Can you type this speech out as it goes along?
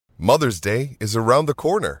Mother's Day is around the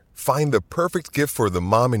corner. Find the perfect gift for the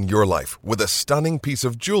mom in your life with a stunning piece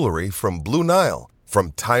of jewelry from Blue Nile.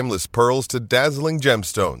 From timeless pearls to dazzling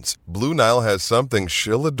gemstones, Blue Nile has something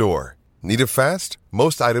she'll adore. Need it fast?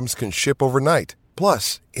 Most items can ship overnight.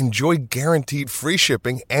 Plus, enjoy guaranteed free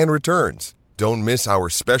shipping and returns. Don't miss our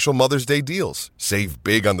special Mother's Day deals. Save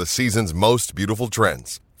big on the season's most beautiful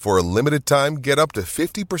trends. For a limited time, get up to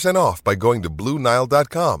 50% off by going to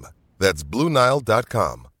BlueNile.com. That's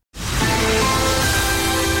BlueNile.com.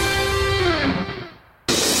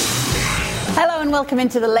 Hello and welcome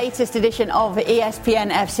into the latest edition of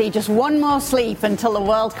ESPN FC. Just one more sleep until the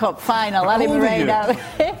World Cup final. Ali Moreno.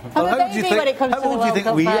 I'm a baby when it comes to the World Cup final. How old do you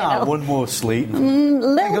think we are? One more sleep? A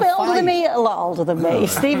little bit older than me, a lot older than me.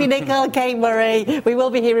 Stevie Nicol, Kate Murray. We will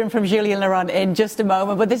be hearing from Julien Laurent in just a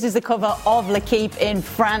moment. But this is the cover of L'Équipe in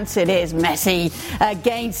France. It is Messi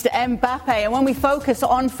against Mbappe. And when we focus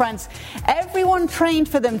on France, everyone trained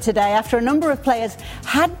for them today after a number of players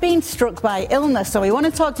had been struck by illness. So we want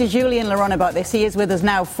to talk to Julien Laurent about this. He is with us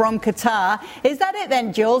now from Qatar. Is that it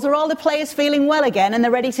then, Jules? Are all the players feeling well again and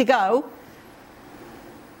they're ready to go?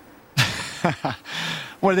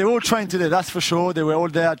 Well, they all trained today, that's for sure. They were all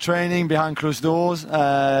there training behind closed doors,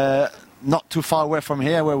 not too far away from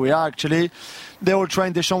here where we are actually. They all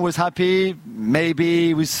trained. Deschamps was happy. Maybe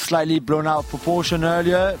he was slightly blown out of proportion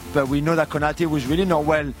earlier, but we know that Konate was really not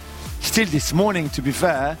well still this morning, to be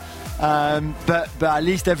fair. But at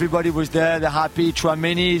least everybody was there. They're happy.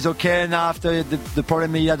 Tchouaméni is okay now after the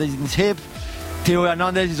problem he had in his hip. Theo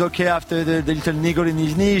Hernandez is okay after the little niggle in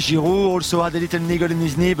his knee. Giroud also had a little niggle in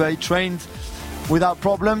his knee, but he trained without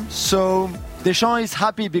problem. So Deschamps is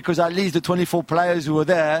happy because at least the 24 players who were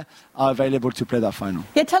there are available to play that final.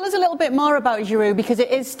 Yeah, tell us a little bit more about Giroud, because it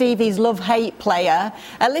is Stevie's love-hate player.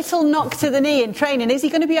 A little knock to the knee in training. Is he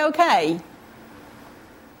going to be okay?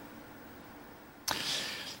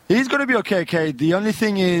 He's going to be okay, Kate. The only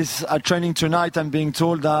thing is, at training tonight, I'm being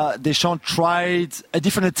told that Deschamps tried a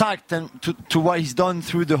different attack than to what he's done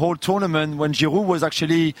through the whole tournament when Giroud was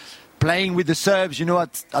actually playing with the Serbs. You know,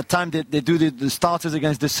 at times they do the starters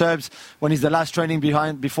against the Serbs when it's the last training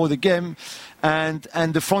before the game. And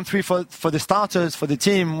the front three for the starters, for the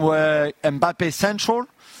team, were Mbappe central,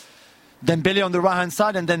 Dembele on the right-hand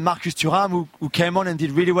side, and then Marcus Thuram, who came on and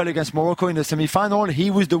did really well against Morocco in the semi-final.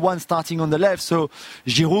 He was the one starting on the left, so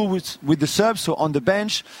Giroud was with the Serbs, so on the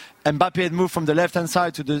bench. Mbappe had moved from the left-hand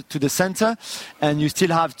side to the centre, and you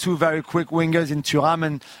still have two very quick wingers in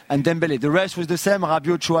Thuram and Dembele. The rest was the same,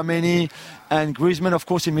 Rabiot, Tchouaméni, and Griezmann, of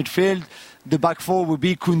course, in midfield. The back four would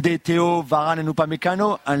be Koundé, Theo, Varane, and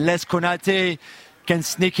Upamecano, unless Konate can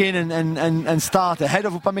sneak in and start ahead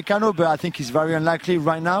of Upamecano, but I think it's very unlikely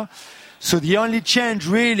right now. So the only change,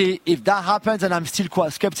 really, if that happens, and I'm still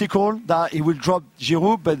quite sceptical that he will drop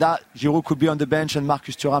Giroud, but that Giroud could be on the bench and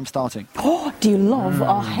Marcus Thuram starting. Oh, do you love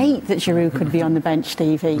or hate that Giroud could be on the bench,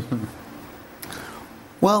 Stevie?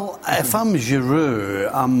 Well, if I'm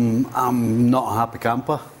Giroud, I'm not a happy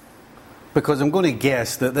camper. Because I'm going to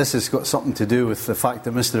guess that this has got something to do with the fact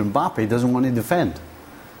that Mr. Mbappe doesn't want to defend.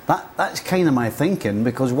 That's kind of my thinking,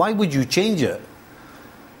 because why would you change it?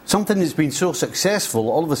 Something that's been so successful,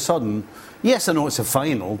 all of a sudden, yes, I know it's a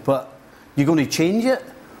final, but you're going to change it?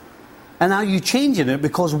 And are you changing it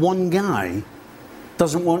because one guy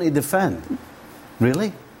doesn't want to defend?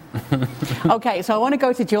 Really? OK, so I want to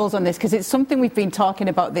go to Jules on this because it's something we've been talking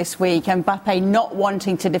about this week, Mbappe not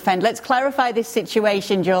wanting to defend. Let's clarify this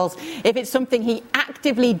situation, Jules. If it's something he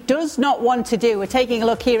actively does not want to do, we're taking a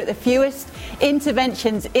look here at the fewest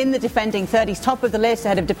interventions in the defending third. He's top of the list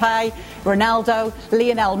ahead of Depay, Ronaldo,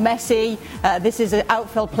 Lionel Messi. This is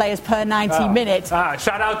outfield players per 90 minutes.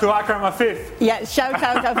 Shout out to Akram Afif. Yeah, shout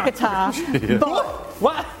out of Qatar. Yeah. But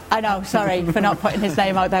what? I know, sorry for not putting his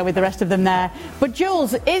name out there with the rest of them there. But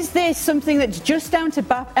Jules, is this something that's just down to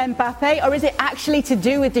Mbappe, or is it actually to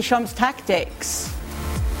do with Deschamps' tactics?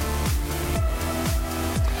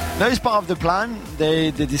 No, it's part of the plan.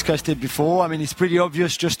 They discussed it before. I mean, it's pretty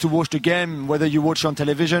obvious just to watch the game, whether you watch on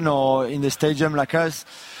television or in the stadium like us.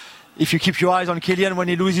 If you keep your eyes on Kylian when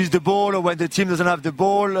he loses the ball or when the team doesn't have the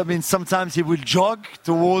ball, I mean, sometimes he will jog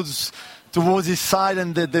towards his side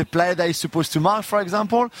and the player that he's supposed to mark, for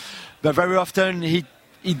example. But very often he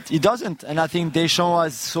doesn't. And I think Deschamps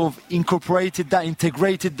has sort of integrated that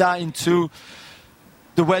into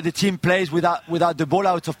the way the team plays without the ball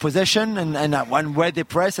out of possession and where they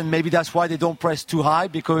press. And maybe that's why they don't press too high,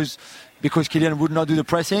 because Kylian would not do the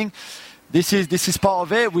pressing. This is part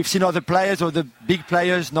of it. We've seen other players or the big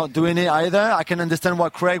players not doing it either. I can understand why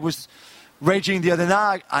Craig was raging the other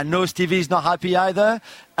night. I know Stevie is not happy either,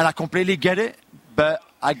 and I completely get it. But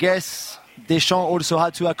I guess Deschamps also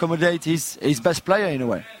had to accommodate his best player in a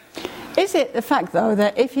way. Is it the fact, though,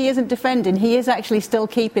 that if he isn't defending, he is actually still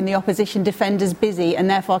keeping the opposition defenders busy and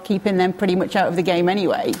therefore keeping them pretty much out of the game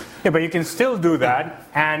anyway? Yeah, but you can still do that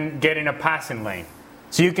and get in a passing lane.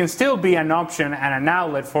 So you can still be an option and an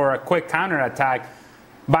outlet for a quick counterattack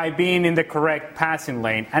by being in the correct passing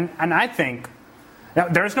lane. And I think, now,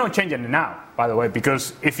 there's no change in it now, by the way,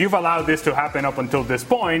 because if you've allowed this to happen up until this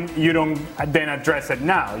point, you don't then address it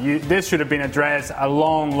now. This should have been addressed a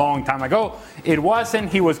long, long time ago. It wasn't.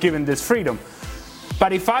 He was given this freedom.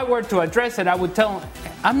 But if I were to address it, I would tell him,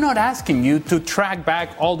 I'm not asking you to track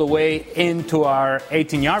back all the way into our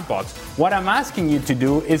 18-yard box. What I'm asking you to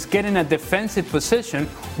do is get in a defensive position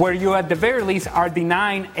where you at the very least are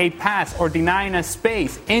denying a pass or denying a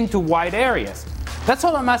space into wide areas. That's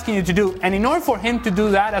all I'm asking you to do. And in order for him to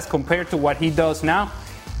do that as compared to what he does now,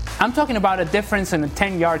 I'm talking about a difference in a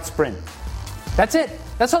 10-yard sprint. That's it.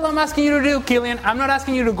 That's all I'm asking you to do, Kylian. I'm not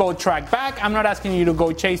asking you to go track back. I'm not asking you to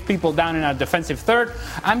go chase people down in a defensive third.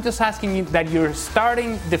 I'm just asking you that your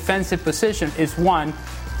starting defensive position is one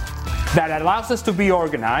that allows us to be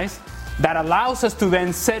organized, that allows us to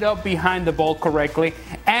then set up behind the ball correctly,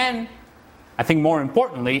 and I think more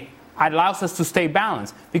importantly, allows us to stay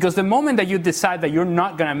balanced. Because the moment that you decide that you're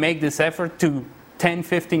not going to make this effort to 10,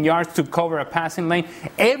 15 yards to cover a passing lane,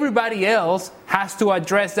 everybody else has to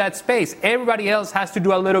address that space. Everybody else has to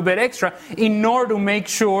do a little bit extra in order to make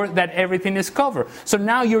sure that everything is covered. So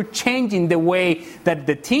now you're changing the way that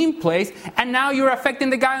the team plays, and now you're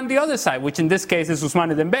affecting the guy on the other side, which in this case is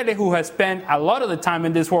Ousmane Dembele, who has spent a lot of the time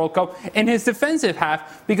in this World Cup in his defensive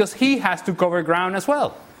half because he has to cover ground as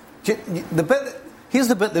well. Here's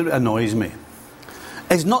the bit that annoys me.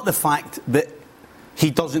 It's not the fact that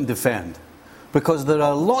he doesn't defend. Because there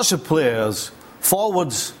are lots of players,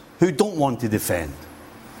 forwards, who don't want to defend.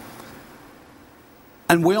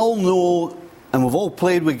 And we all know, and we've all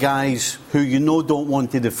played with guys who you know don't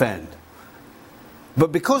want to defend.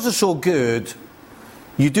 But because they're so good,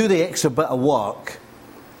 you do the extra bit of work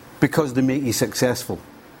because they make you successful.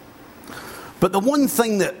 But the one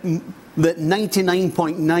thing that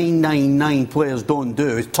 99.999 players don't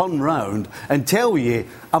do is turn round and tell you,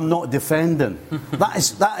 I'm not defending.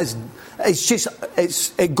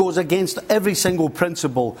 It goes against every single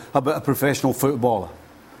principle about a professional footballer.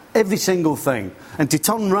 Every single thing. And to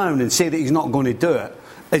turn round and say that he's not going to do it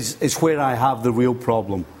is where I have the real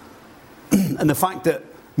problem. And the fact that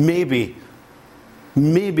maybe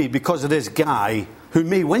because of this guy who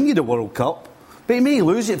may win you the World Cup, but he may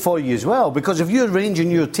lose it for you as well, because if you're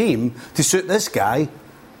arranging your team to suit this guy,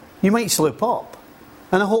 you might slip up.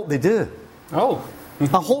 And I hope they do. Oh.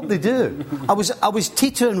 I hope they do. I was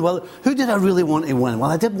teetering, well, who did I really want to win? Well,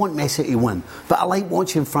 I did want Messi to win, but I like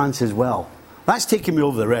watching France as well. That's taking me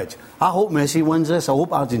over the edge. I hope Messi wins this. I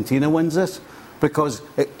hope Argentina wins this, because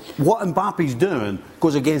what Mbappe's doing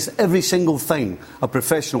goes against every single thing a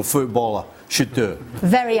professional footballer should do.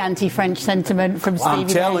 Very anti-French sentiment from Stevie. I'm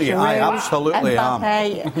telling you, I absolutely am.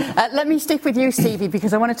 Let me stick with you, Stevie,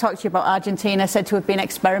 because I want to talk to you about Argentina, said to have been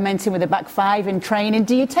experimenting with a back five in training.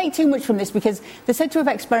 Do you take too much from this? Because they're said to have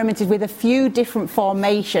experimented with a few different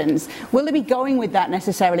formations. Will they be going with that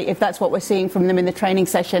necessarily, if that's what we're seeing from them in the training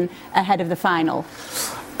session ahead of the final?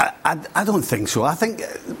 I don't think so. I think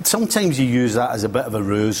sometimes you use that as a bit of a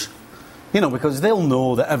ruse, because they'll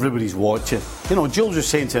know that everybody's watching. Jules was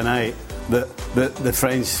saying tonight that the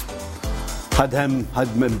French had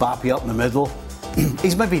Mbappe up in the middle.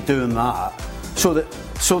 He's maybe doing that so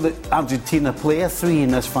that Argentina play a three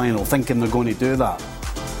in this final, thinking they're going to do that.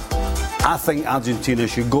 I think Argentina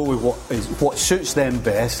should go with what suits them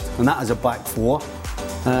best, and that is a back four.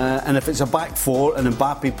 And if it's a back four and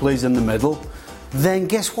Mbappe plays in the middle, then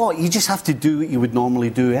guess what? You just have to do what you would normally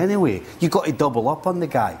do anyway. You've got to double up on the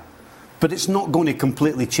guy. But it's not going to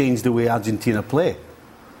completely change the way Argentina play.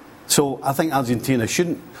 So I think Argentina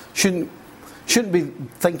shouldn't be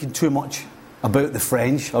thinking too much about the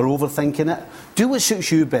French or overthinking it. Do what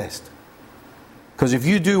suits you best. Because if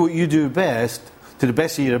you do what you do best, to the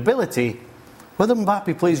best of your ability, whether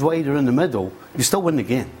Mbappe plays wide or in the middle, you still win the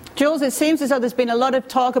game. Jules, it seems as though there's been a lot of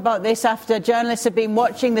talk about this after journalists have been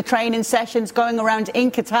watching the training sessions going around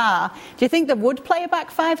in Qatar. Do you think they would play a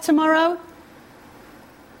back five tomorrow?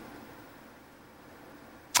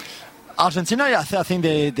 Argentina, I think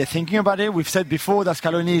they're thinking about it. We've said before that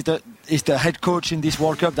Scaloni is the head coach in this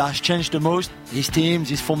World Cup that has changed the most. His teams,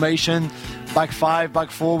 his formation, back five,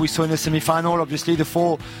 back four. We saw in the semi-final, obviously, the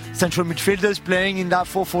four central midfielders playing in that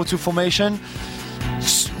 4-4-2 formation,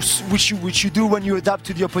 which you do when you adapt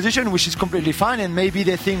to the opposition, which is completely fine. And maybe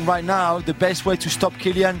they think right now the best way to stop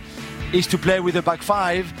Kylian is to play with a back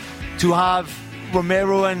five, to have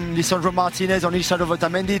Romero and Lisandro Martinez on each side of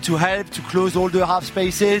Otamendi to help to close all the half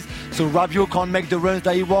spaces, so Rabiot can't make the runs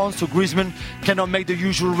that he wants, so Griezmann cannot make the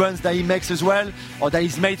usual runs that he makes as well, or that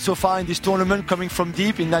he's made so far in this tournament, coming from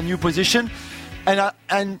deep in that new position.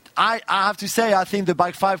 And I have to say, I think the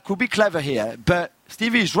back five could be clever here, but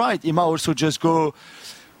Stevie is right. He might also just go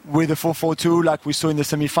with a 4-4-2 like we saw in the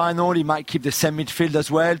semi-final. He might keep the same midfield as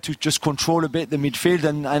well to just control a bit the midfield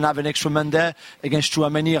and have an extra man there against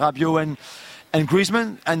Tchouaméni, Rabiot and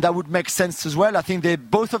Griezmann, and that would make sense as well. I think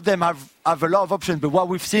both of them have a lot of options, but what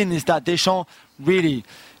we've seen is that Deschamps really,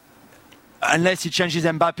 unless he changes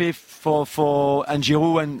Mbappé for and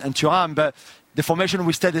Giroud and Thuram, but the formation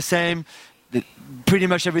will stay the same. Pretty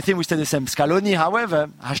much everything will stay the same. Scaloni, however,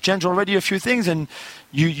 has changed already a few things, and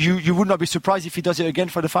you would not be surprised if he does it again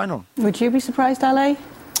for the final. Would you be surprised, Ale?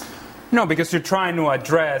 No, because you're trying to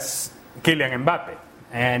address Kylian Mbappé,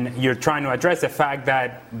 and you're trying to address the fact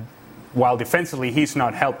that while defensively he's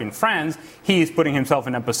not helping France, he is putting himself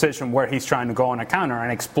in a position where he's trying to go on a counter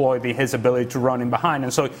and exploit his ability to run in behind.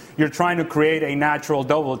 And so you're trying to create a natural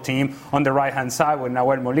double team on the right-hand side with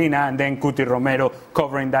Nahuel Molina and then Cuti Romero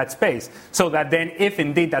covering that space. So that then, if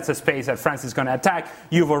indeed that's a space that France is going to attack,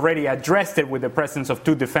 you've already addressed it with the presence of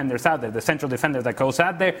two defenders out there, the central defender that goes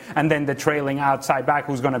out there, and then the trailing outside back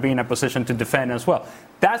who's going to be in a position to defend as well.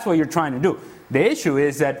 That's what you're trying to do. The issue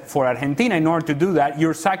is that for Argentina, in order to do that,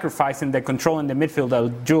 you're sacrificing the control in the midfield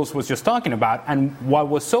that Jules was just talking about. And what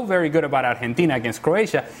was so very good about Argentina against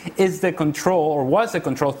Croatia is the control, or was the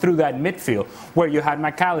control, through that midfield, where you had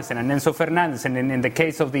McAllister and Enzo Fernandez. And in the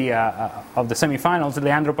case of the semifinals,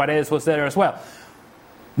 Leandro Paredes was there as well.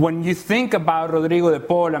 When you think about Rodrigo de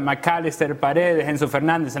Paul and McAllister, Paredes, Enzo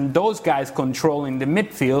Fernandez, and those guys controlling the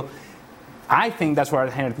midfield, I think that's where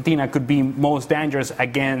Argentina could be most dangerous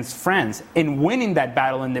against France in winning that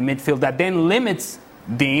battle in the midfield that then limits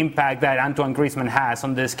the impact that Antoine Griezmann has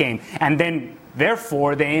on this game. And then,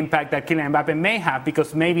 therefore, the impact that Kylian Mbappé may have,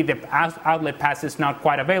 because maybe the outlet pass is not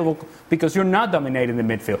quite available because you're not dominating the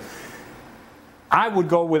midfield. I would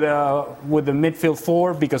go with the midfield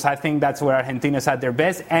four because I think that's where Argentina's at their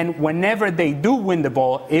best. And whenever they do win the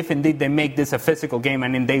ball, if indeed they make this a physical game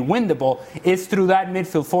and they win the ball, it's through that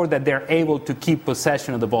midfield four that they're able to keep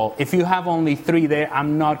possession of the ball. If you have only three there,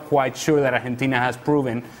 I'm not quite sure that Argentina has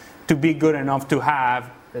proven to be good enough to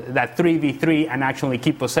have that 3v3 and actually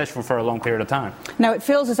keep possession for a long period of time. Now, it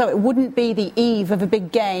feels as though it wouldn't be the eve of a big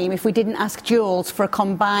game if we didn't ask Jules for a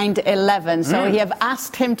combined 11. So we have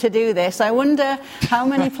asked him to do this. I wonder how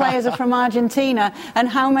many players are from Argentina and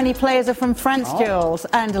how many players are from France, Jules.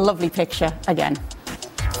 And a lovely picture again.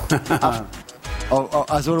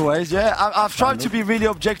 As always, yeah. I've tried to be really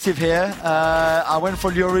objective here. I went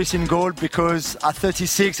for Lloris in goal because at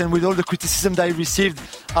 36 and with all the criticism that he received,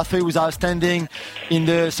 I thought he was outstanding in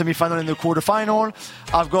the semi-final and the quarter-final.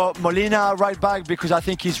 I've got Molina right back because I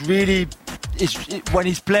think he's really... when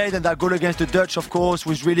he's played, and that goal against the Dutch, of course,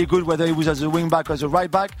 was really good, whether he was as a wing-back or as a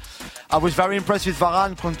right-back. I was very impressed with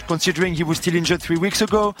Varane, considering he was still injured 3 weeks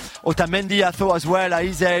ago. Otamendi, I thought as well, at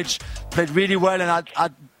his age, played really well, and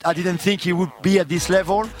I didn't think he would be at this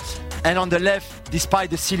level. And on the left, despite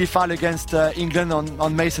the silly foul against England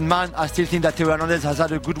on Mason Mount, I still think that Theo Hernandez has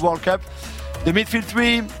had a good World Cup. The midfield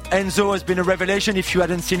three, Enzo has been a revelation if you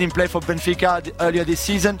hadn't seen him play for Benfica earlier this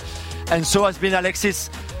season. And so has been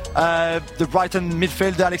Alexis, the Brighton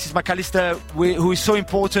midfielder, Alexis McAllister, who is so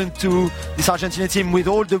important to this Argentina team with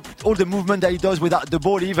all the movement that he does without the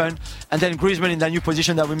ball even. And then Griezmann in that new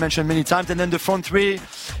position that we mentioned many times. And then the front three,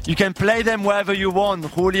 you can play them wherever you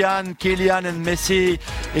want. Julian, Kylian and Messi.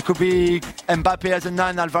 It could be Mbappe as a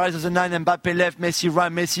 9, Alvarez as a 9, Mbappe left, Messi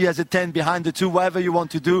right, Messi as a 10 behind the two, whatever you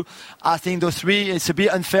want to do. I think those three, it's a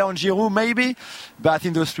bit unfair on Giroud maybe, but I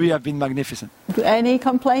think those three have been magnificent. Any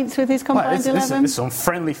complaints with his combined 11? It's on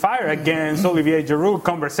friendly fire against Olivier Giroud.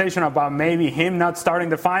 Conversation about maybe him not starting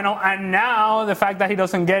the final, and now the fact that he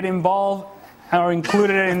doesn't get involved or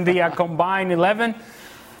included in the combined 11.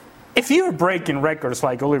 If you're breaking records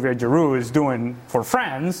like Olivier Giroud is doing for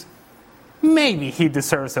France, maybe he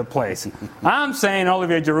deserves a place. I'm saying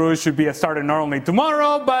Olivier Giroud should be a starter not only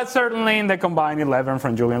tomorrow, but certainly in the combined 11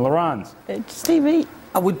 from Julien Laurens. Stevie?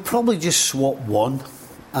 I would probably just swap one.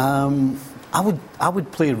 I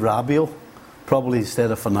would play Rabiot probably instead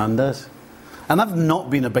of Fernandez. And I've not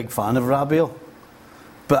been a big fan of Rabiot,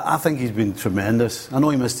 but I think he's been tremendous. I know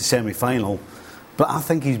he missed the semi-final, but I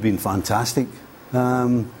think he's been fantastic.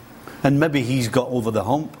 And maybe he's got over the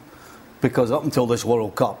hump, because up until this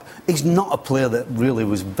World Cup, he's not a player that really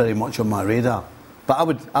was very much on my radar.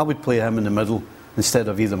 But I would play him in the middle instead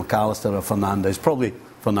of either McAllister or Fernandez. Probably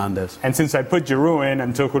Fernandez. And since I put Giroud in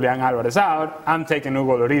and took Julian Alvarez out, I'm taking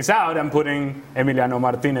Hugo Lloris out and putting Emiliano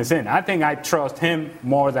Martinez in. I think I trust him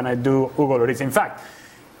more than I do Hugo Lloris. In fact,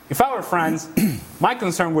 if I were France, my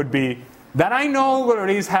concern would be that I know Hugo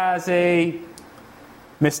Lloris has a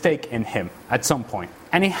mistake in him at some point,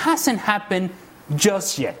 and it hasn't happened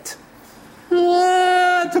just yet.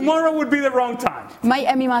 Tomorrow would be the wrong time. Might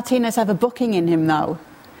Emi Martinez have a booking in him, though?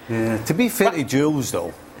 Yeah. To be fair to Jules,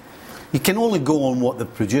 though, you can only go on what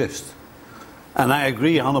they've produced. And I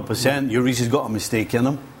agree 100%, Lloris has got a mistake in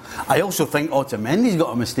him. I also think Otamendi's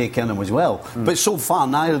got a mistake in him as well. But so far,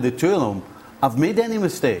 neither of the two of them have made any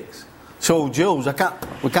mistakes. So, Jules,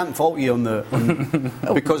 we can't fault you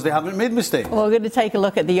because they haven't made mistakes. Well, we're going to take a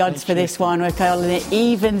look at the odds for this one. We're calling it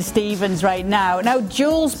even Stevens right now. Now,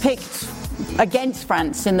 Jules picked against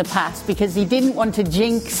France in the past because he didn't want to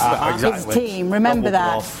jinx his team. Remember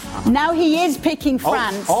that. Now he is picking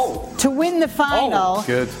France to win the final.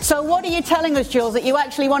 Good. So what are you telling us, Jules, that you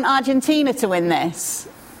actually want Argentina to win this?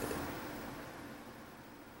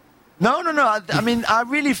 No. I mean, I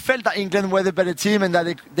really felt that England were the better team and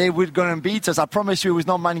that they were going to beat us. I promise you, it was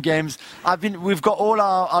not mind games. We've got all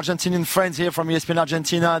our Argentinian friends here from ESPN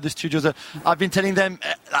Argentina, the studios. I've been telling them,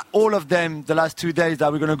 all of them, the last 2 days,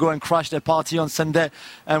 that we're going to go and crash their party on Sunday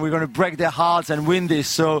and we're going to break their hearts and win this.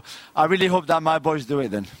 So I really hope that my boys do it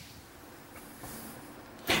then.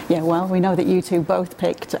 Yeah, well, we know that you two both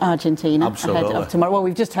picked Argentina ahead of tomorrow. Well,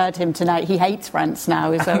 we've just heard him tonight. He hates France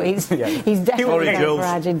now, so he's definitely going for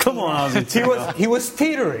Argentina. Come on, Argentina. He was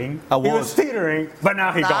teetering. He was teetering, but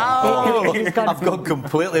now he's gone. I've gone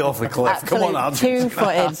completely off the cliff. Come on, Argentina.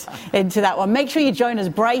 Two-footed into that one. Make sure you join us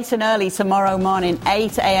bright and early tomorrow morning,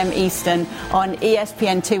 8 a.m. Eastern on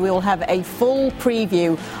ESPN2. We will have a full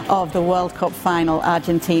preview of the World Cup final,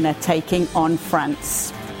 Argentina taking on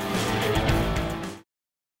France.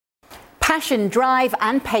 Passion, drive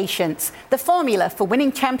and patience. The formula for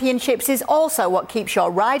winning championships is also what keeps your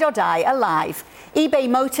ride or die alive. eBay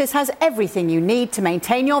Motors has everything you need to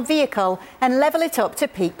maintain your vehicle and level it up to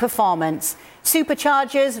peak performance.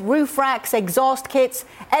 Superchargers, roof racks, exhaust kits,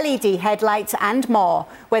 LED headlights and more.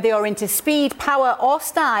 Whether you're into speed, power or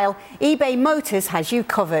style, eBay Motors has you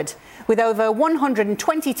covered. With over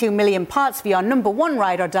 122 million parts for your number one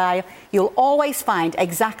ride or die, you'll always find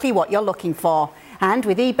exactly what you're looking for. And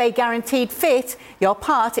with eBay Guaranteed Fit, your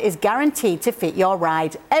part is guaranteed to fit your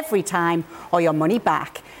ride every time or your money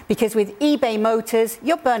back. Because with eBay Motors,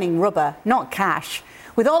 you're burning rubber, not cash.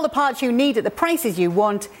 With all the parts you need at the prices you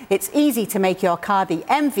want, it's easy to make your car the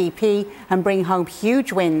MVP and bring home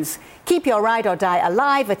huge wins. Keep your ride or die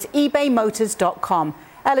alive at ebaymotors.com.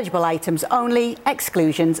 Eligible items only,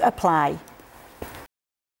 exclusions apply.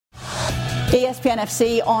 ESPN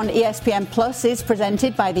FC on ESPN Plus is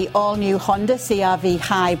presented by the all-new Honda CR-V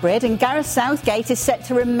Hybrid, and Gareth Southgate is set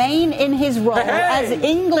to remain in his role as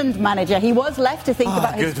England manager. He was left to think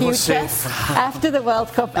about his future after the World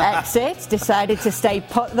Cup exit, decided to stay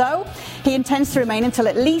put though. He intends to remain until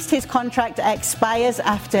at least his contract expires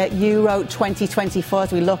after Euro 2024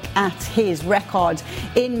 as we look at his record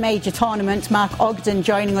in major tournaments. Mark Ogden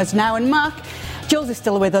joining us now. And Mark, Jules is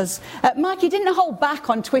still with us. Mark, you didn't hold back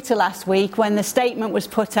on Twitter last week when the statement was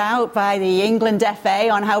put out by the England FA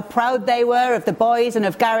on how proud they were of the boys and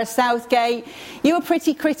of Gareth Southgate. You were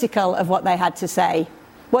pretty critical of what they had to say.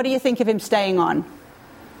 What do you think of him staying on?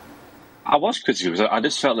 I was critical because I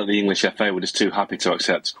just felt that the English FA were just too happy to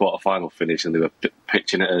accept quarter-final finish, and they were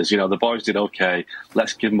pitching it as, the boys did okay,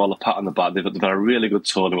 let's give them all a pat on the back, they've had a really good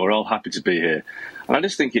tournament, we're all happy to be here. And I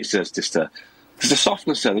just think it's just there's a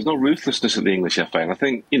softness there. There's no ruthlessness at the English FA. And I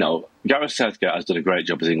think, Gareth Southgate has done a great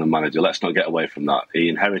job as England manager. Let's not get away from that. He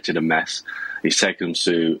inherited a mess. He's taken them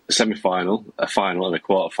to a semi-final, a final and a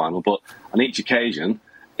quarter-final. But on each occasion,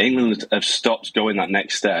 England have stopped going that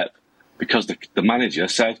next step because the manager,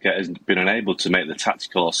 Southgate, has been unable to make the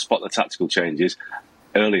tactical or spot the tactical changes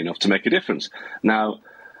early enough to make a difference. Now,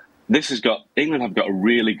 England have got a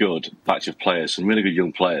really good batch of players, some really good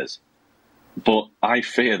young players. But I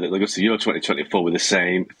fear that they'll go to Euro 2024 with the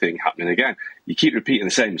same thing happening again. You keep repeating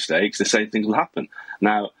the same mistakes, the same things will happen.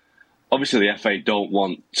 Now, obviously the FA don't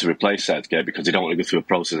want to replace Southgate because they don't want to go through a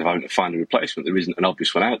process of having to find a replacement. There isn't an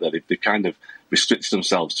obvious one out there. They've kind of restricted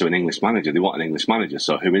themselves to an English manager. They want an English manager.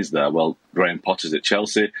 So who is there? Well, Graham Potter's at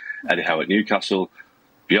Chelsea, Eddie Howe at Newcastle.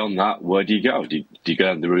 Beyond that, where do you go? Do you go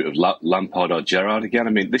down the route of Lampard or Gerrard again? I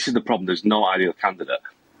mean, this is the problem. There's no ideal candidate.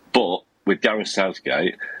 But with Gareth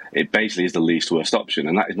Southgate, it basically is the least worst option,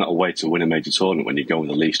 and that is not a way to win a major tournament when you go with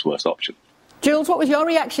the least worst option. Jules, what was your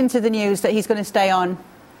reaction to the news that he's going to stay on?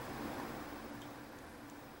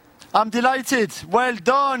 I'm delighted. Well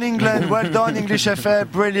done, England. Well done, English FA.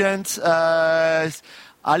 Brilliant.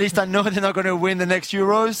 At least I know they're not going to win the next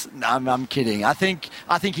Euros. No, I'm kidding. I think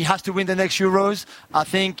he has to win the next Euros. I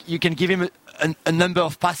think you can give him a number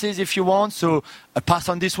of passes if you want. So a pass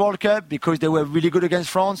on this World Cup because they were really good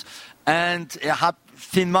against France and have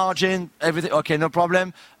thin margin, everything. Okay, no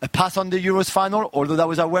problem. A pass on the Euros final, although that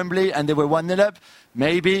was at Wembley and they were 1-0 up.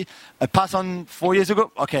 Maybe a pass on 4 years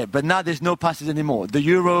ago. Okay, but now there's no passes anymore. The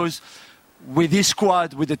Euros, with his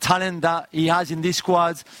squad, with the talent that he has in this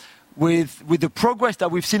squad, with the progress that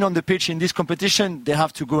we've seen on the pitch in this competition, they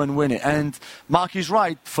have to go and win it. And Mark is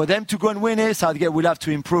right. For them to go and win it, Southgate will have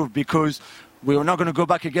to improve because we're not going to go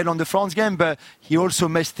back again on the France game, but he also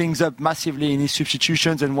messed things up massively in his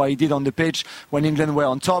substitutions and what he did on the pitch when England were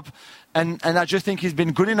on top. And I just think he's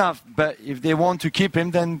been good enough. But if they want to keep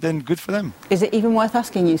him, then good for them. Is it even worth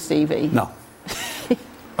asking you, Stevie? No.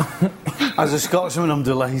 As a Scotsman, I'm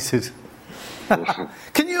delighted.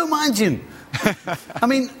 Can you imagine? I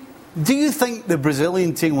mean, do you think the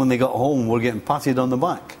Brazilian team, when they got home, were getting patted on the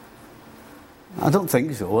back? I don't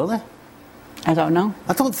think so, were they? I don't know.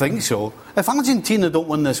 I don't think so. If Argentina don't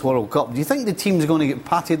win this World Cup, do you think the team's going to get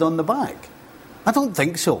patted on the back? I don't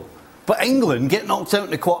think so. But England get knocked out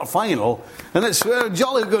in the quarter-final, and it's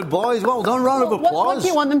jolly good, boys. Well done, round of applause. What do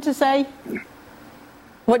you want them to say?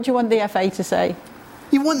 What do you want the FA to say?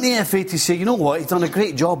 You want the FA to say, you know what, he's done a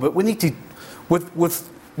great job, but we need to,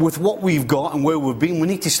 with what we've got and where we've been, we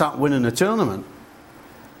need to start winning the tournament.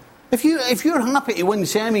 If you're happy to win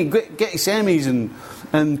get semis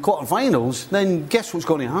and quarterfinals, then guess what's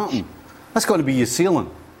going to happen? That's going to be your ceiling.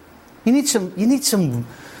 You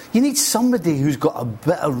need somebody who's got a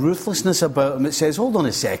bit of ruthlessness about him that says, hold on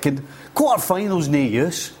a second, quarterfinals no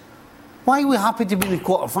use. Why are we happy to be in the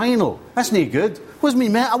quarterfinal? That's no good.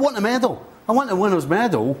 I want a medal. I want a winner's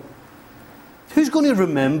medal. Who's going to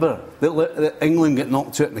remember that England get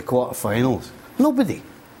knocked out in the quarterfinals? Nobody.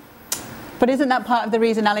 But isn't that part of the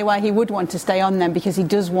reason, Ali, why he would want to stay on them? Because he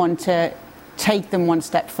does want to take them one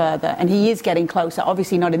step further. And he is getting closer.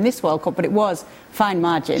 Obviously not in this World Cup, but it was fine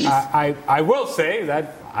margins. I will say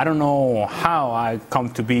that I don't know how I come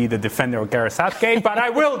to be the defender of Gareth Southgate, but I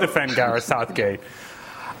will defend Gareth Southgate.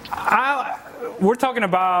 We're talking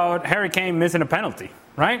about Harry Kane missing a penalty,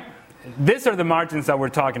 right? These are the margins that we're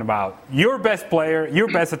talking about. Your best player, your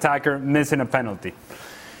best attacker missing a penalty.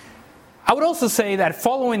 I would also say that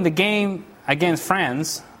following the game against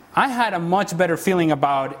France, I had a much better feeling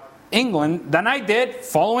about England than I did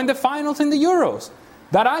following the finals in the Euros.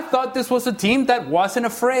 That I thought this was a team that wasn't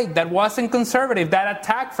afraid, that wasn't conservative, that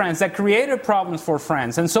attacked France, that created problems for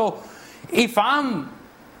France. And so if I'm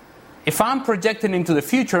projecting into the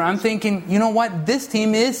future, I'm thinking, you know what, this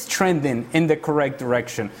team is trending in the correct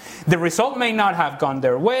direction. The result may not have gone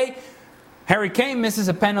their way. Harry Kane misses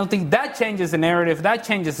a penalty. That changes the narrative. That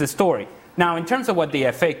changes the story. Now, in terms of what the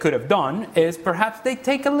FA could have done is perhaps they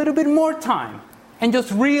take a little bit more time and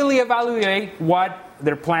just really evaluate what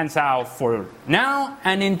their plans are for now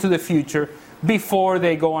and into the future before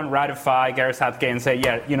they go and ratify Gareth Southgate and say,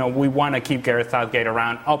 yeah, you know, we want to keep Gareth Southgate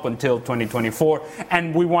around up until 2024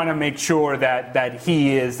 and we want to make sure that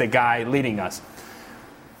he is the guy leading us.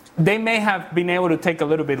 They may have been able to take a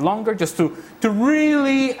little bit longer just to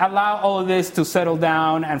really allow all of this to settle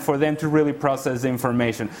down and for them to really process the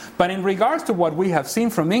information. But in regards to what we have seen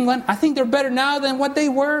from England, I think they're better now than what they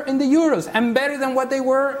were in the Euros and better than what they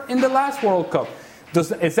were in the last World Cup.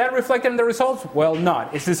 Is that reflected in the results? Well,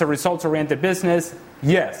 not. Is this a results-oriented business?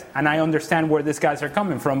 Yes. And I understand where these guys are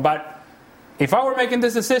coming from. But if I were making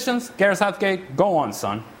these decisions, Gareth Southgate, go on,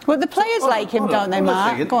 son. Well, the players like him, don't they,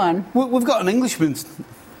 Mark? Go on. We've got an Englishman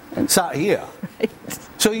sat here. Right.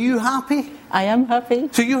 So are you happy? I am happy.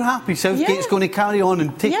 So you're happy Southgate's going to carry on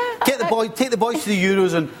and take the boys to the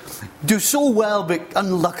Euros and do so well, but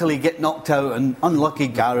unluckily get knocked out. And unlucky,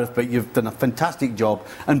 Gareth, but you've done a fantastic job.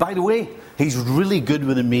 And by the way, he's really good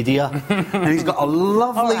with the media, and he's got a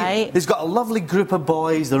lovely group of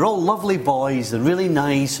boys. They're all lovely boys. They're really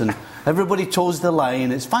nice, and everybody toes the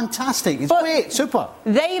line. It's fantastic. It's great, super.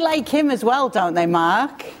 They like him as well, don't they,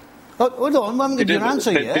 Mark? Hold on, I haven't got your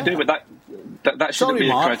answer yet. They do, but that shouldn't be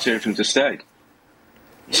a criteria for him to stay.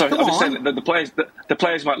 So I'm just saying that the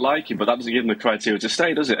players might like him, but that doesn't give them the criteria to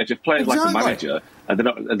stay, does it? If you've played like a manager and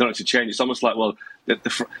they're not to change, it's almost like, well,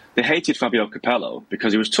 they hated Fabio Capello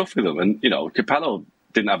because he was tough with them, and you know, Capello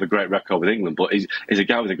didn't have a great record with England, but he's a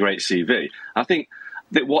guy with a great CV. I think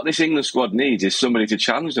that what this England squad needs is somebody to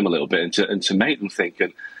challenge them a little bit and to make them think.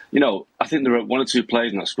 And you know, I think there are one or two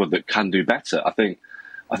players in that squad that can do better. I think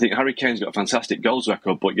I think Harry Kane's got a fantastic goals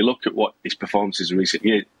record, but you look at what his performances in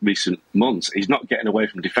recent months, he's not getting away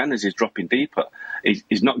from defenders, he's dropping deeper.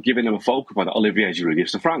 He's not giving them a focal point that Olivier Giroud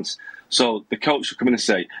gives to France. So the coach will come in and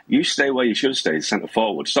say, you stay where you should stay, centre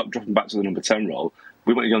forward, stop dropping back to the number 10 role.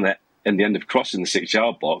 We want you on there in the end of crossing the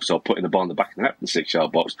 6-yard box or putting the ball in the back of the net from the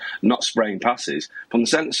 6-yard box, not spraying passes from the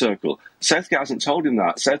centre circle. Southgate hasn't told him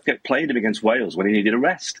that. Southgate played him against Wales when he needed a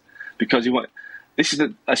rest because this is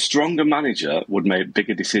a stronger manager would make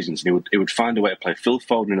bigger decisions. And he would find a way to play Phil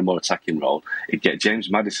Foden in a more attacking role. He'd get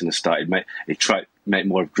James Maddison to start. He'd try to make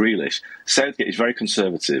more of Grealish. Southgate is very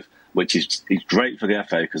conservative, which is great for the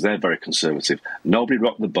FA because they're very conservative. Nobody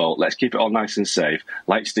rock the boat. Let's keep it all nice and safe.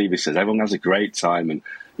 Like Stevie says, everyone has a great time and,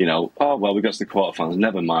 we got to the quarterfinals.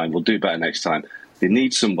 Never mind, we'll do better next time. They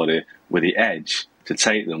need somebody with the edge to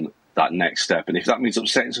take them that next step. And if that means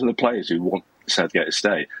upsetting some of the players who want Southgate to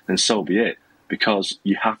stay, then so be it. Because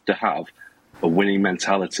you have to have a winning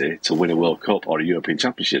mentality to win a World Cup or a European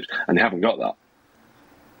Championship, and they haven't got that.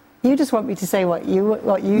 You just want me to say what you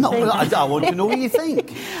think? No, I want to know what you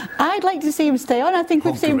think. I'd like to see him stay on. I think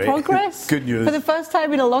we've seen progress. Good news. For the first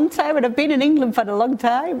time in a long time, and I've been in England for a long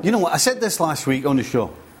time. You know what? I said this last week on the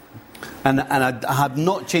show, and I have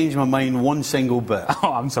not changed my mind one single bit.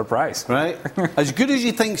 Oh, I'm surprised. Right? As good as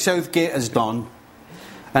you think Southgate has done,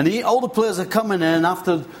 and all the players are coming in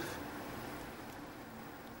after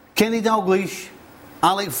Kenny Dalglish,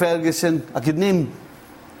 Alec Ferguson, I could name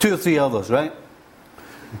 2 or 3 others, right?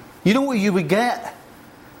 You know what you would get?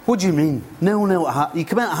 What do you mean? 0-0 you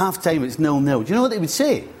come out at half-time, it's 0-0. Do you know what they would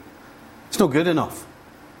say? It's not good enough.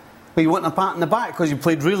 Well, you want a pat in the back because you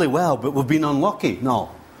played really well, but we've been unlucky.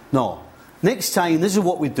 No. Next time, this is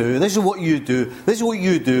what we do, this is what you do, this is what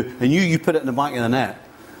you do, and you put it in the back of the net.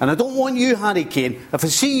 And I don't want you, Harry Kane, if I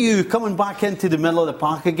see you coming back into the middle of the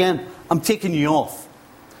park again, I'm taking you off.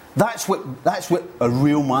 That's what a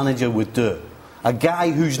real manager would do. A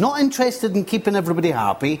guy who's not interested in keeping everybody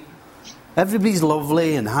happy. Everybody's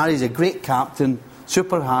lovely and Harry's a great captain.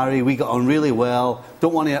 Super Harry, we got on really well.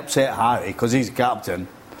 Don't want to upset Harry because he's captain.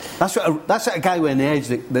 That's what a guy with an edge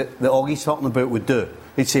that Augie's talking about would do.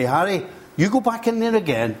 He'd say, Harry, you go back in there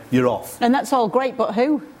again, you're off. And that's all great, but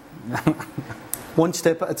who? One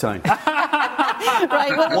step at a time.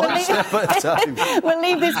 Right, we'll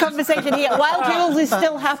leave this conversation here. While Jules is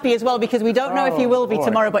still happy as well, because we don't know if he will be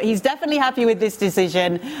tomorrow, but he's definitely happy with this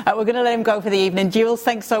decision. We're going to let him go for the evening. Jules,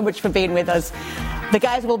 thanks so much for being with us. The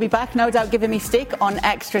guys will be back, no doubt, giving me stick on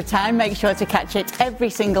Extra Time. Make sure to catch it every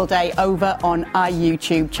single day over on our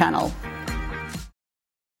YouTube channel.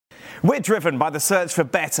 We're driven by the search for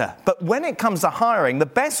better, but when it comes to hiring, the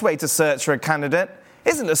best way to search for a candidate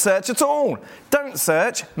isn't to search at all. Don't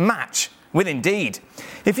search, match with Indeed.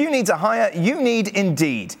 If you need to hire, you need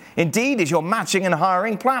Indeed. Indeed is your matching and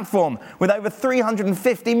hiring platform with over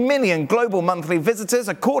 350 million global monthly visitors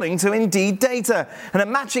according to Indeed data, and a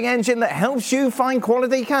matching engine that helps you find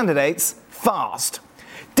quality candidates fast.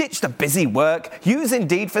 Ditch the busy work. Use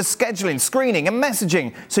Indeed for scheduling, screening and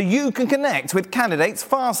messaging so you can connect with candidates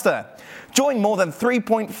faster. Join more than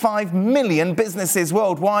 3.5 million businesses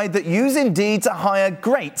worldwide that use Indeed to hire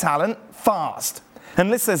great talent fast. And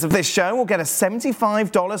listeners of this show will get a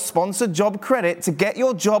 $75 sponsored job credit to get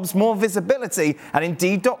your jobs more visibility at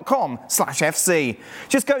Indeed.com/FC.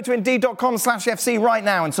 Just go to Indeed.com/FC right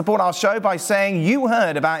now and support our show by saying you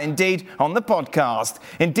heard about Indeed on the podcast.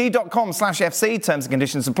 Indeed.com/FC, terms and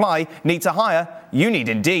conditions apply. Need to hire? You need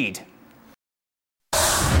Indeed.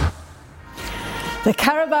 The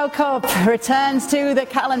Carabao Cup returns to the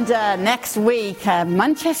calendar next week.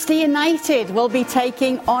 Manchester United will be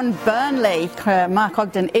taking on Burnley. Mark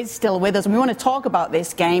Ogden is still with us, and we want to talk about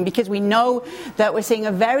this game because we know that we're seeing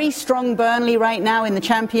a very strong Burnley right now in the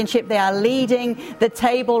Championship. They are leading the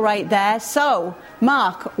table right there. So,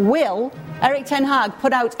 Mark, will Erik ten Hag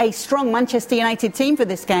put out a strong Manchester United team for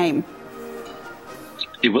this game?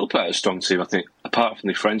 He will put out a strong team, I think. Apart from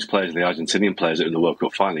the French players and the Argentinian players that are in the World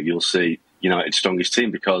Cup final, you'll see United's strongest team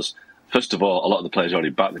because, first of all, a lot of the players are already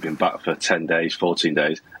back. They've been back for 10 days, 14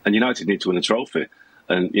 days, and United need to win a trophy.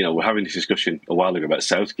 And, we're having this discussion a while ago about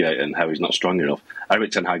Southgate and how he's not strong enough. Erik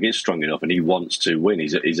ten Hag is strong enough and he wants to win.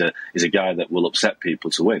 He's a guy that will upset people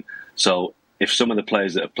to win. So if some of the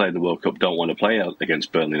players that have played the World Cup don't want to play out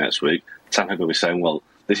against Burnley next week, ten Hag will be saying, well,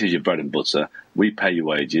 this is your bread and butter. We pay you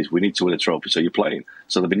wages. We need to win a trophy, so you're playing.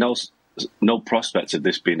 So there'll be no prospect of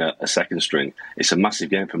this being a second string. It's a massive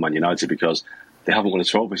game for Man United because they haven't won a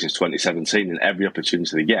trophy since 2017, and every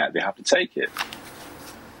opportunity they get, they have to take it.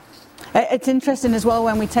 It's interesting as well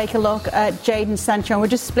when we take a look at Jadon Sancho, and we're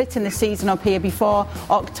just splitting the season up here before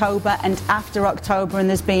October and after October, and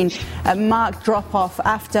there's been a marked drop-off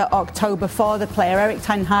after October for the player. Erik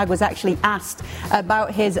ten Hag was actually asked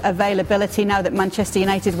about his availability now that Manchester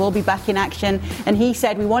United will be back in action, and he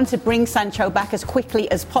said, we want to bring Sancho back as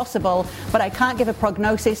quickly as possible, but I can't give a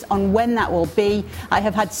prognosis on when that will be. I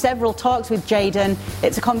have had several talks with Jadon.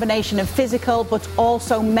 It's a combination of physical but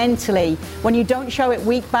also mentally. When you don't show it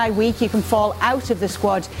week by week, you can fall out of the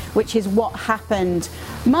squad, which is what happened.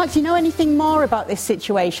 Mark, do you know anything more about this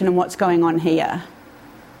situation and what's going on here?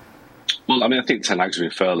 Well, I mean, I think Ten Hag's been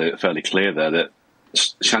fairly clear there that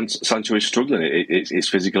Sancho is struggling. It's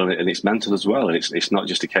physical and it's mental as well. And it's not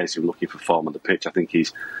just a case of looking for form on the pitch. I think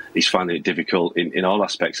he's finding it difficult in all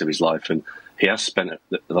aspects of his life. And he has spent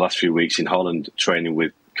the last few weeks in Holland training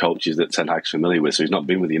with coaches that Ten Hag's familiar with. So he's not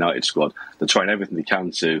been with the United squad. They're trying everything they can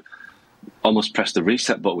to almost press the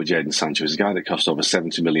reset button with Jadon Sancho. He's a guy that cost over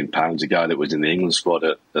 £70 million, a guy that was in the England squad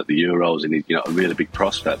at the Euros, and he's a really big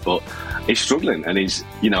prospect. But he's struggling, and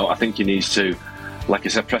I think he needs to, like I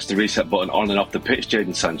said, press the reset button on and off the pitch,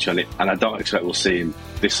 Jadon Sancho, and I don't expect we'll see him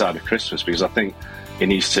this side of Christmas, because I think he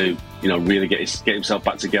needs to, really get himself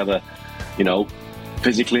back together,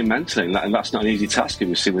 physically and mentally, and that's not an easy task.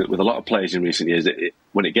 And we've seen with a lot of players in recent years that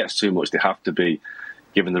when it gets too much, they have to be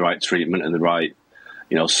given the right treatment and the right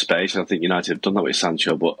space. And I think United have done that with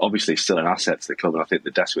Sancho, but obviously he's still an asset to the club, and I think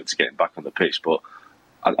they're desperate to get him back on the pitch. But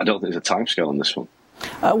I don't think there's a timescale on this one.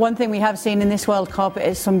 One thing we have seen in this World Cup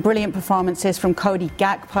is some brilliant performances from Cody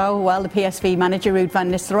Gakpo. Well, the PSV manager, Ruud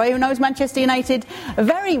van Nistelrooy, who knows Manchester United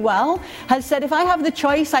very well, has said, if I have the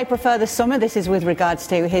choice, I prefer the summer. This is with regards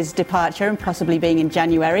to his departure and possibly being in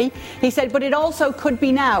January. He said, but it also could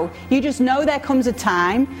be now. You just know there comes a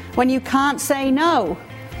time when you can't say no.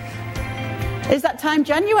 Is that time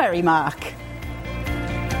January, Mark?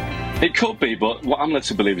 It could be, but what I'm led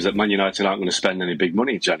to believe is that Man United aren't going to spend any big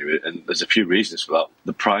money in January, and there's a few reasons for that.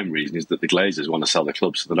 The prime reason is that the Glazers want to sell the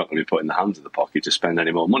club, so they're not going to be putting their hands in the pocket to spend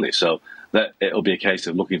any more money. So that it'll be a case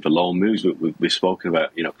of looking for loan moves. We've spoken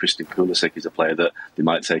about, Christian Pulisic is a player that they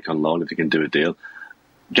might take on loan if they can do a deal.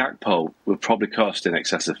 Gakpo will probably cost in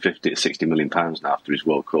excess of 50 to 60 million pounds now after his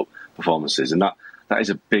World Cup performances, and that is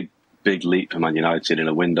a big leap for Man United in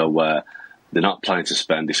a window where they're not planning to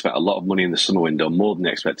spend. They spent a lot of money in the summer window, more than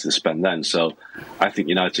they expected to spend then. So I think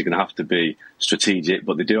United are going to have to be strategic,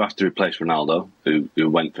 but they do have to replace Ronaldo, who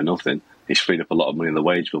went for nothing. He's freed up a lot of money in the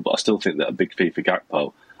wage bill, but I still think that a big fee for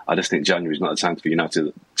Gakpo, I just think January is not the time for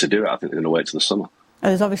United to do it. I think they're going to wait till the summer.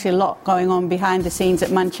 There's obviously a lot going on behind the scenes at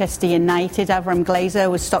Manchester United. Avram Glazer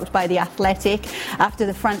was stopped by The Athletic after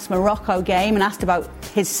the France-Morocco game and asked about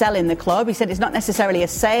his selling the club. He said it's not necessarily a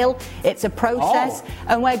sale, it's a process,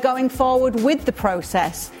 and we're going forward with the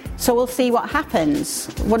process. So we'll see what happens.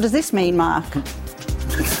 What does this mean, Mark?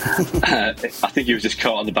 I think he was just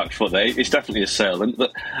caught on the back foot there. It's definitely a sale. And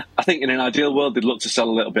I think in an ideal world, they'd look to sell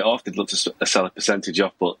a little bit off. They'd look to sell a percentage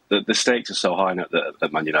off. But the stakes are so high now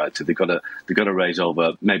at Man United. They've got to raise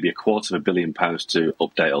over maybe £250 million to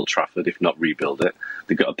update Old Trafford, if not rebuild it.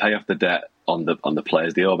 They've got to pay off the debt on the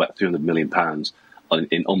players. They owe about £300 million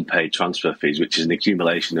in unpaid transfer fees, which is an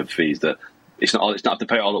accumulation of fees that it's not have to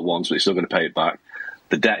pay it all at once, but it's still going to pay it back.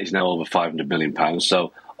 The debt is now over £500 million.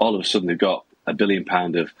 So all of a sudden they've got £1 billion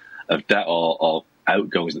of debt or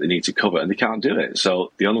outgoings that they need to cover, and they can't do it.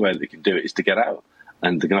 So the only way that they can do it is to get out,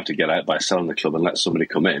 and they're going to have to get out by selling the club and let somebody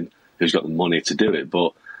come in who's got the money to do it.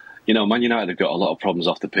 But Man United have got a lot of problems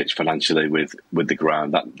off the pitch financially with the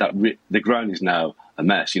ground. The ground is now a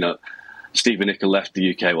mess. Stephen Nicol left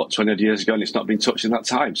the UK 20 odd years ago, and it's not been touched in that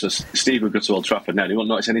time. So Steve would go to Old Trafford now, and he won't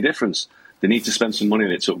notice any difference. They need to spend some money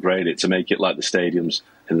on it to upgrade it, to make it like the stadiums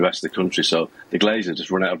in the rest of the country. So the Glazers just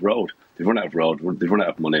run out of road. They've run out of road. They've run out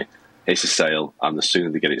of money. It's a sale, and the sooner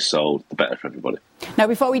they get it sold, the better for everybody. Now,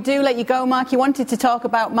 before we do let you go, Mark, you wanted to talk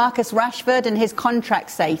about Marcus Rashford and his contract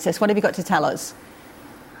status. What have you got to tell us?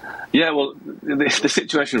 Yeah, well, the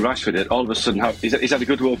situation with Rashford, all of a sudden, he's had a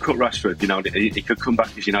good World Cup, Rashford. He could come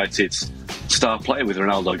back as United's star player with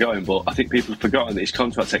Ronaldo going, but I think people have forgotten that his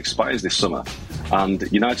contract expires this summer, and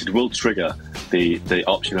United will trigger the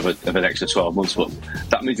option of an extra 12 months, but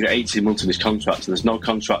that means he got 18 months in his contract, and there's no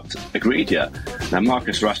contract agreed yet. Now,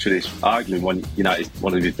 Marcus Rashford is arguably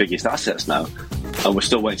one of his biggest assets now, and we're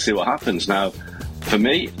still waiting to see what happens. Now, for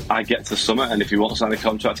me, I get to the summer, and if he won't sign a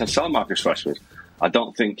contract, I'd sell Marcus Rashford. I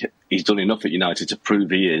don't think he's done enough at United to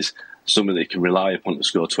prove he is someone that he can rely upon to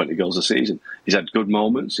score 20 goals a season. He's had good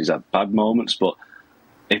moments, he's had bad moments, but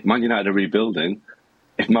if Man United are rebuilding,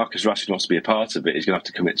 if Marcus Rashford wants to be a part of it, he's going to have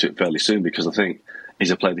to commit to it fairly soon, because I think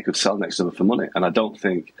he's a player they could sell next summer for money. And I don't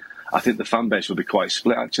think I think the fan base will be quite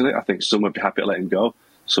split, actually. I think some would be happy to let him go.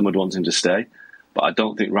 Some would want him to stay. But I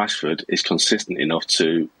don't think Rashford is consistent enough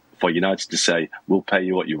for United to say, we'll pay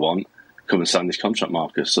you what you want, come and sign this contract,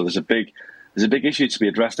 Marcus. So there's a big issue to be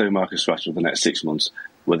addressed over Marcus Rashford for the next 6 months,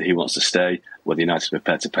 whether he wants to stay, whether United are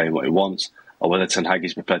prepared to pay him what he wants, or whether Ten Hag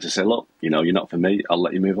is prepared to say, look, you're not for me, I'll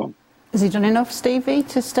let you move on. Has he done enough, Stevie,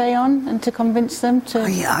 to stay on and to convince them to...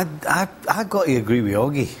 I got to agree with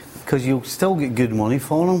Oggy, because you'll still get good money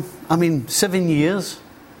for him. I mean, 7 years,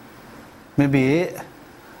 maybe 8,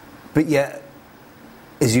 but yet,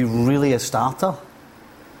 is he really a starter?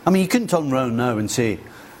 I mean, you couldn't turn around now and say,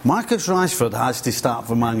 Marcus Rashford has to start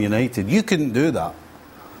for Man United. You couldn't do that.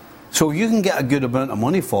 So if you can get a good amount of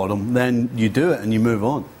money for him, then you do it and you move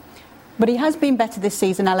on. But he has been better this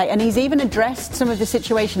season, Ale, and he's even addressed some of the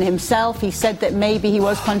situation himself. He said that maybe he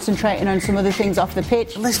was concentrating on some other things off the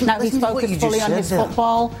pitch. Now he's focused fully on his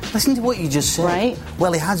football. Listen to what you just said. Right.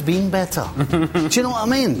 Well, he has been better. Do you know what I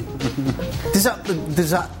mean? Does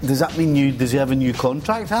that mean you deserve a new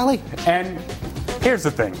contract, Ali? And here's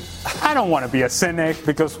the thing. I don't want to be a cynic,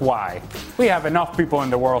 because why? We have enough people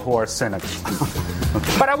in the world who are cynics.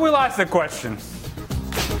 But I will ask the question.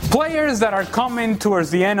 Players that are coming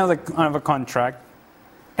towards the end of a contract,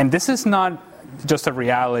 and this is not just a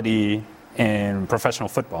reality in professional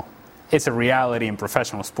football, it's a reality in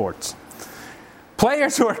professional sports.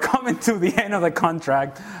 Players who are coming to the end of the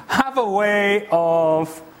contract have a way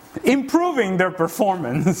of improving their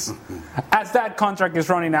performance as that contract is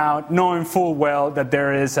running out, knowing full well that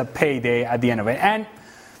there is a payday at the end of it. And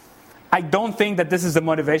I don't think that this is the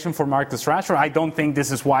motivation for Marcus Rashford. I don't think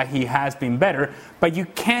this is why he has been better. But you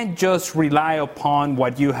can't just rely upon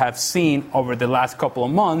what you have seen over the last couple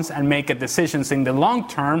of months and make decisions in the long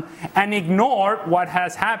term and ignore what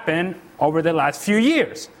has happened over the last few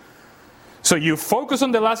years. So you focus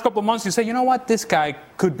on the last couple of months, you say, you know what, this guy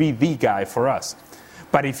could be the guy for us.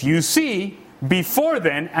 But if you see before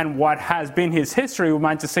then and what has been his history with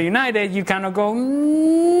Manchester United, you kind of go,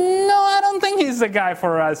 no, I don't think he's the guy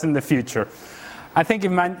for us in the future. I think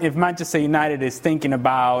if Manchester United is thinking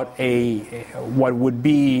about what would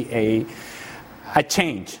be a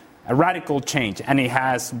change, a radical change, and it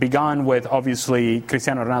has begun with obviously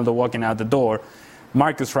Cristiano Ronaldo walking out the door,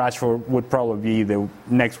 Marcus Rashford would probably be the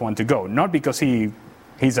next one to go. Not because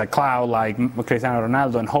he's a cloud like Cristiano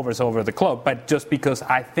Ronaldo and hovers over the club, but just because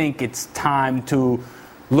I think it's time to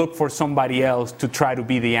look for somebody else to try to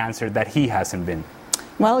be the answer that he hasn't been.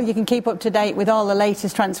 Well, you can keep up to date with all the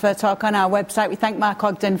latest transfer talk on our website. We thank Mark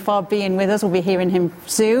Ogden for being with us. We'll be hearing him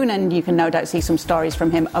soon, and you can no doubt see some stories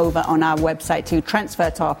from him over on our website too,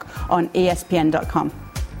 Transfer Talk on ESPN.com.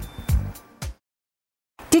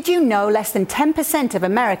 Did you know less than 10% of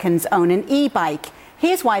Americans own an e-bike?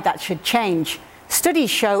 Here's why that should change.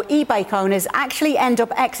 Studies show e-bike owners actually end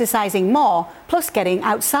up exercising more, plus getting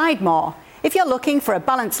outside more. If you're looking for a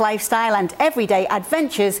balanced lifestyle and everyday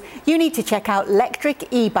adventures, you need to check out Lectric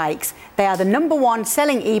e-bikes. They are the #1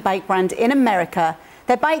 selling e-bike brand in America.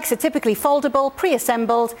 Their bikes are typically foldable,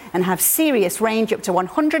 pre-assembled, and have serious range up to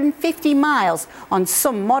 150 miles on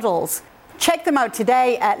some models. Check them out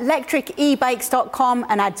today at lectricebikes.com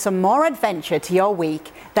and add some more adventure to your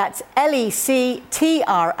week. That's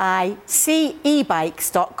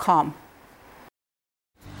lectricebikes.com.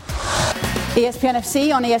 ESPN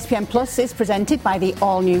FC on ESPN Plus is presented by the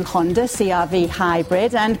all-new Honda CR-V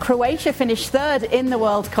Hybrid, and Croatia finished third in the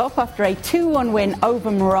World Cup after a 2-1 win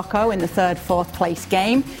over Morocco in the fourth place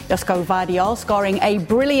game. Josko Vardiol scoring a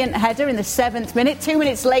brilliant header in the 7th minute. 2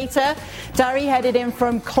 minutes later, Dari headed in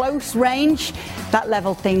from close range. That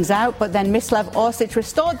levelled things out, but then Mislav Orsic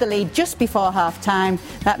restored the lead just before half-time.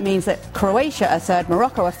 That means that Croatia are third,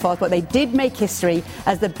 Morocco are fourth, but they did make history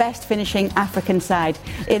as the best finishing African side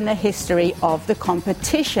in the history of the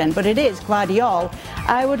competition. But it is Gvardiol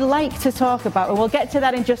I would like to talk about, and we'll get to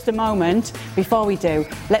that in just a moment. Before we do,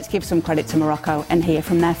 let's give some credit to Morocco and hear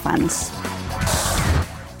from their fans.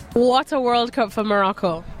 What a World Cup for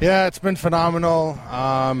Morocco. Yeah, it's been phenomenal.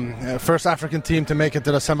 First African team to make it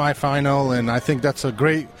to the semi-final, and I think that's a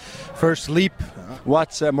great first leap.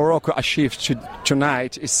 What Morocco achieved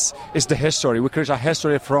tonight is the history. We create a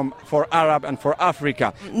history for Arab and for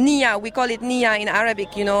Africa. Nia, we call it Nia in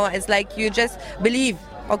Arabic, you know. It's like you just believe.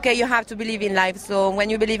 Okay, you have to believe in life. So when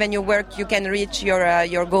you believe in your work, you can reach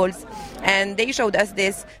your goals. And they showed us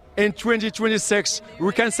this. In 2026,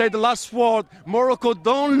 we can say the last word. Morocco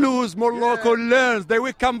don't lose, Morocco learns. They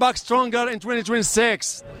will come back stronger in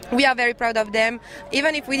 2026. We are very proud of them,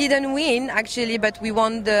 even if we didn't win, actually, but we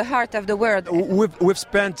won the heart of the world. We've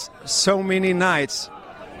spent so many nights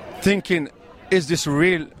thinking, is this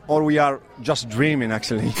real or we are just dreaming,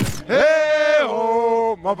 actually?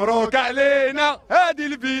 Hey-oh, مبروك علينا هذه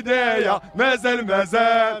البداية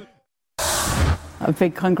مازال A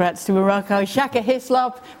big congrats to Morocco. Shaka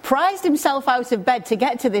Hislop prized himself out of bed to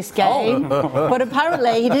get to this game, but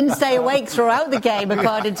apparently he didn't stay awake throughout the game,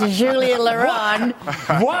 according to Julien Laurent.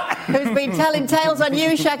 What? Who's been telling tales on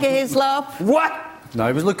you, Shaka Hislop? What? No,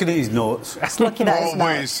 he was looking at his notes. Looking at his notes.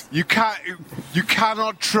 Always. You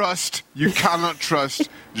cannot trust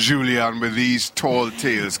Julien with these tall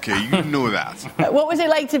tales, Kay. You know that. What was it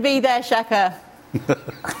like to be there, Shaka?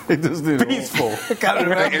 It doesn't do Peaceful. I can't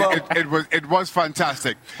remember. It was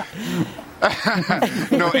fantastic.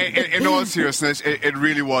 No, in all seriousness, it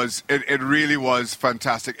really was. It really was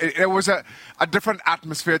fantastic. It was a different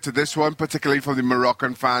atmosphere to this one, particularly for the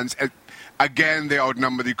Moroccan fans. Again, they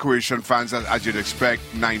outnumber the Croatian fans as you'd expect,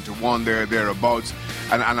 9-1 thereabouts,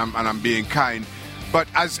 and I'm being kind. But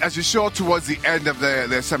as you saw towards the end of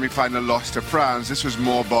their semi-final loss to France, this was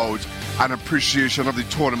more about an appreciation of the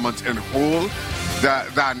tournament in whole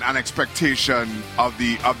than an expectation of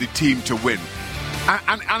the team to win.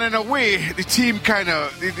 And in a way, the team kind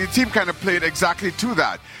of played exactly to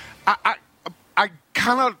that. I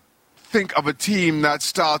cannot think of a team that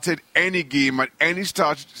started any game at any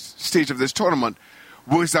stage of this tournament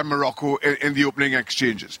worse than Morocco in the opening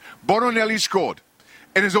exchanges. Bono Nelly scored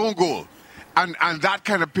in his own goal. And that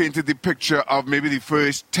kind of painted the picture of maybe the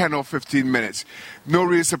first 10 or 15 minutes. No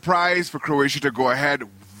real surprise for Croatia to go ahead.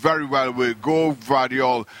 Very well with goal,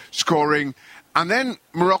 Gvardiol scoring. And then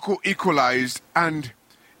Morocco equalised. And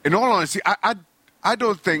in all honesty, I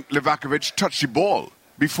don't think Livakovic touched the ball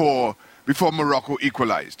before Morocco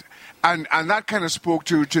equalised. And that kind of spoke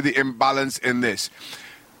to the imbalance in this.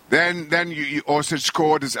 Then you also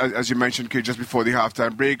scored, as you mentioned, Kate, just before the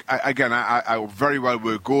halftime break. I very well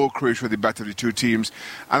were goal. Croatia were the better of the two teams.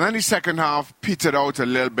 And then the second half petered out a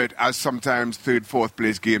little bit, as sometimes third, fourth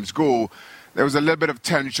place games go. There was a little bit of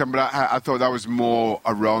tension, but I thought that was more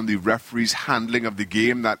around the referee's handling of the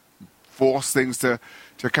game that forced things to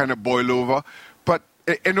kind of boil over. But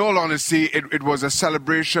in all honesty, it was a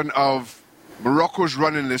celebration of Morocco's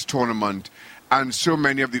run in this tournament and so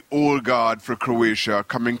many of the old guard for Croatia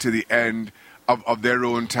coming to the end of their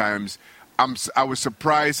own times. I was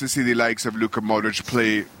surprised to see the likes of Luka Modric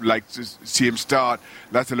play, like to see him start,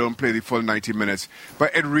 let alone play the full 90 minutes.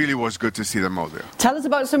 But it really was good to see them out there. Tell us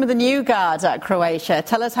about some of the new guards at Croatia.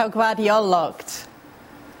 Tell us how Gvardiol looked.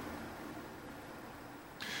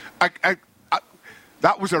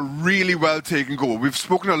 That was a really well-taken goal. We've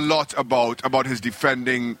spoken a lot about his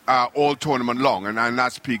defending all tournament long, and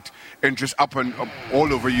that's piqued interest up and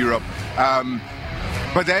all over Europe.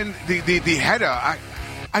 But then the header,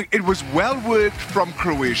 it was well worked from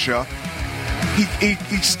Croatia.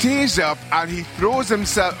 He stays up and he throws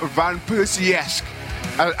himself Van Persie-esque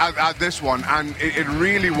at this one, and it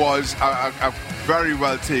really was a very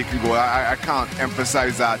well-taken goal. I can't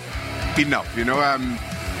emphasize that enough, you know. And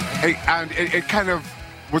it kind of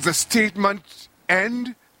was a statement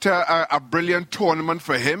end to a brilliant tournament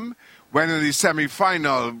for him, when in the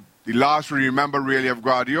semi-final, the last we remember really of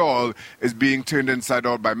Gvardiol is being turned inside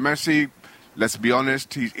out by Messi. Let's be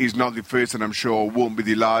honest, he's not the first, and I'm sure won't be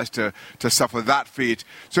the last to suffer that fate.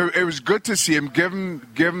 So it was good to see him,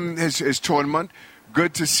 given his tournament,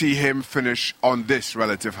 good to see him finish on this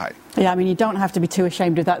relative high. Yeah, I mean, you don't have to be too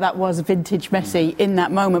ashamed of that. That was vintage Messi in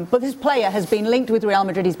that moment. But this player has been linked with Real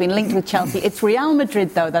Madrid. He's been linked with Chelsea. It's Real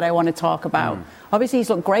Madrid, though, that I want to talk about. Obviously, he's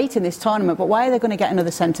looked great in this tournament, but why are they going to get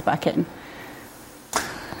another centre-back in?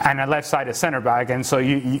 And a left-sided centre-back. And so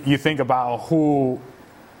you think about who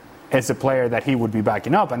is a player that he would be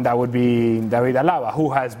backing up, and that would be David Alaba, who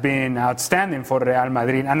has been outstanding for Real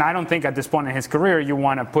Madrid. And I don't think at this point in his career you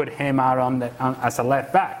want to put him out as a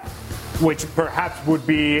left back, which perhaps would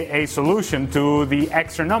be a solution to the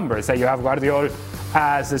extra numbers that you have Gvardiol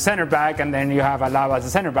as a centre back and then you have Alaba as a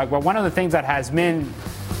centre back. But one of the things that has been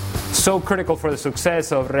so critical for the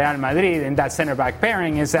success of Real Madrid in that centre back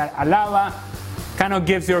pairing is that Alaba kind of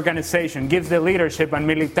gives the organization, gives the leadership, and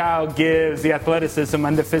Militao gives the athleticism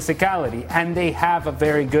and the physicality. And they have a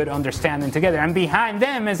very good understanding together. And behind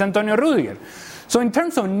them is Antonio Rudiger. So in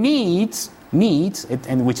terms of needs,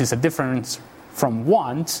 and which is a difference from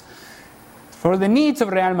wants, for the needs of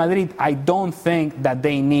Real Madrid, I don't think that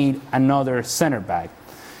they need another center back.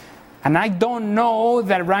 And I don't know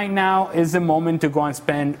that right now is the moment to go and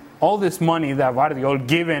spend all this money that Gvardiol,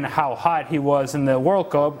 given how hot he was in the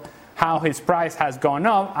World Cup, how his price has gone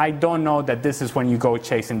up. I don't know that this is when you go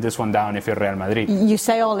chasing this one down if you're Real Madrid. You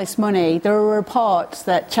say all this money. There are reports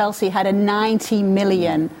that Chelsea had a 90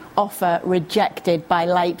 million offer rejected by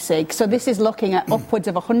Leipzig. So this is looking at upwards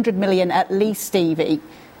of 100 million at least, Stevie.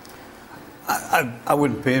 I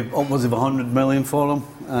wouldn't pay upwards of 100 million for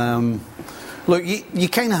him. Look, you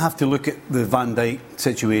kind of have to look at the Van Dijk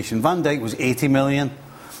situation. Van Dijk was 80 million,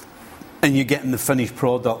 and you're getting the finished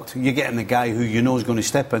product. You're getting the guy who you know is going to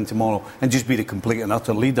step in tomorrow and just be the complete and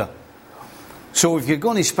utter leader. So if you're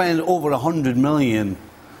going to spend over 100 million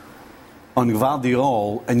on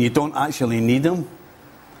Gvardiol and you don't actually need him,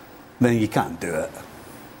 then you can't do it.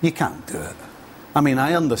 You can't do it. I mean,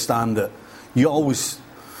 I understand that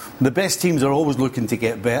the best teams are always looking to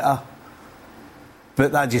get better,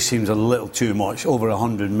 but that just seems a little too much, over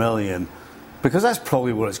 100 million, because that's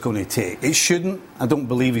probably what it's going to take. It shouldn't. I don't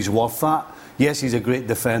believe he's worth that. Yes, he's a great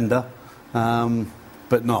defender,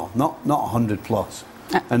 but no, not 100 plus.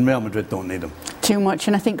 And Real Madrid don't need him. Too much,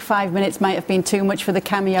 and I think 5 minutes might have been too much for the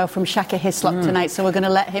cameo from Shaka Hislop tonight, so we're going to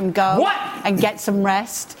let him go and get some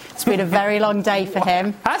rest. It's been a very long day for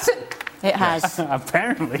him. Has it? It has.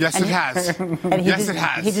 Apparently. Yes, it has. Yes, it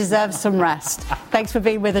has. He deserves some rest. Thanks for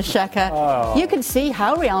being with us, Shaka. Oh. You can see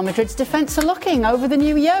how Real Madrid's defence are looking over the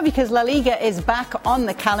new year, because La Liga is back on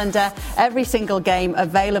the calendar. Every single game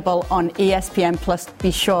available on ESPN+.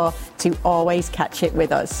 Be sure to always catch it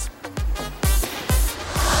with us.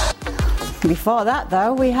 Before that,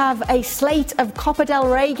 though, we have a slate of Copa del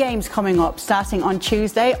Rey games coming up, starting on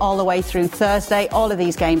Tuesday all the way through Thursday. All of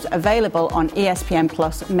these games available on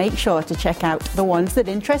ESPN+. Make sure to check out the ones that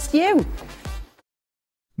interest you.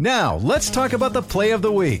 Now, let's talk about the play of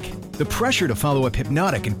the week. The pressure to follow up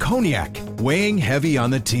Hypnotic and Cognac, weighing heavy on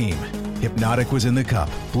the team. Hypnotic was in the cup,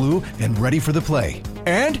 blue, and ready for the play.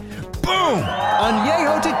 And boom!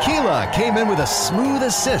 Añejo Tequila came in with a smooth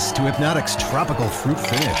assist to Hypnotic's tropical fruit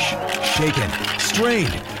finish. Shaken,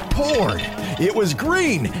 strained, poured. It was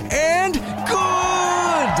green and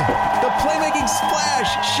good! The playmaking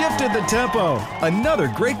splash shifted the tempo.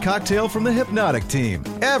 Another great cocktail from the Hypnotic team.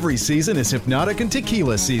 Every season is Hypnotic and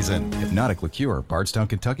Tequila season. Hypnotic Liqueur, Bardstown,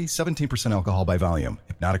 Kentucky, 17% alcohol by volume.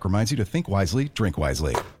 Hypnotic reminds you to think wisely, drink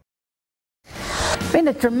wisely. Been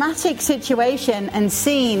a dramatic situation and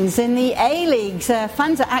scenes in the A-Leagues.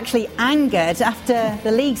 Fans are actually angered after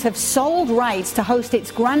the leagues have sold rights to host its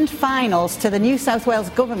grand finals to the New South Wales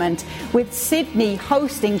government, with Sydney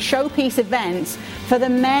hosting showpiece events for the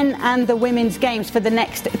men and the women's games for the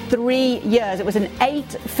next 3 years. It was an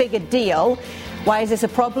 8-figure deal. Why is this a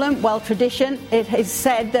problem? Well, tradition, it is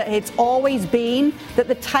said that it's always been that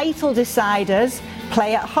the title deciders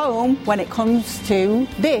play at home when it comes to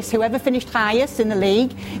this. Whoever finished highest in the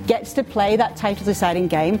league gets to play that title deciding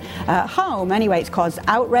game at home. Anyway, it's caused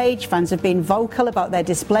outrage. Fans have been vocal about their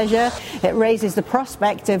displeasure. It raises the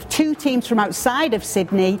prospect of 2 teams from outside of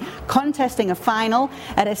Sydney contesting a final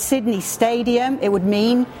at a Sydney stadium. It would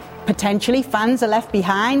mean potentially fans are left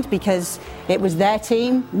behind because it was their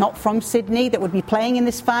team, not from Sydney, that would be playing in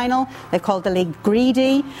this final. They're called the league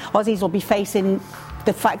greedy. Aussies will be facing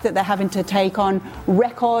the fact that they're having to take on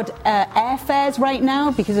record airfares right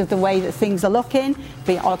now because of the way that things are looking,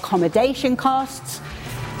 the accommodation costs.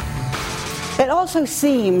 It also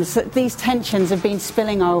seems that these tensions have been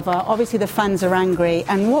spilling over. Obviously, the fans are angry,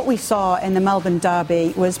 and what we saw in the Melbourne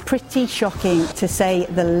derby was pretty shocking, to say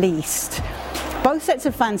the least. Both sets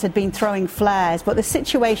of fans had been throwing flares, but the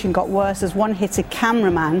situation got worse as one hit a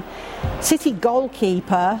cameraman. City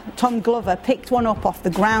goalkeeper Tom Glover picked one up off the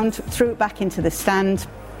ground, threw it back into the stand.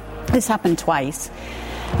 This happened twice.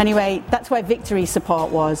 Anyway, that's where Victory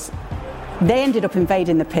support was. They ended up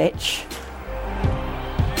invading the pitch.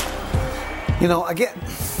 You know,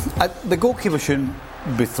 the goalkeeper shouldn't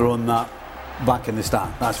be throwing that back in the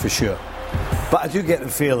stand, that's for sure. But I do get the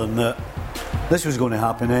feeling that this was going to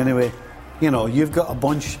happen anyway. You know, you've got a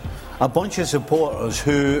bunch of supporters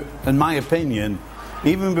who, in my opinion,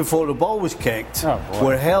 even before the ball was kicked,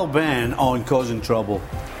 were hell-bent on causing trouble.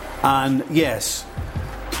 And yes,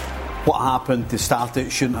 what happened to start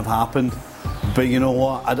it shouldn't have happened. But you know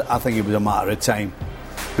what? I think it was a matter of time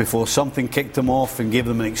before something kicked them off and gave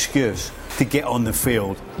them an excuse to get on the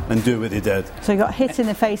field and do what they did. So he got hit in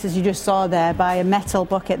the face, as you just saw there, by a metal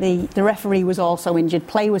bucket. The referee was also injured.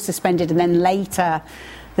 Play was suspended, and then later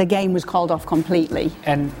the game was called off completely.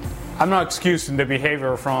 And I'm not excusing the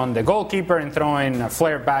behavior from the goalkeeper in throwing a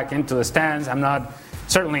flare back into the stands. I'm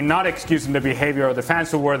certainly not excusing the behavior of the fans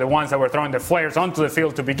who were the ones that were throwing the flares onto the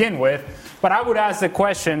field to begin with. But I would ask the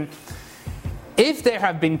question, if there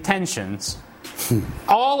have been tensions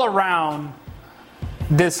all around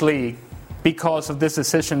this league because of this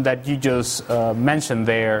decision that you just mentioned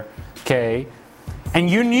there, Kay, and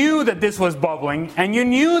you knew that this was bubbling, and you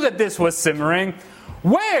knew that this was simmering,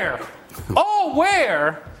 where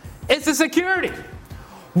is the security?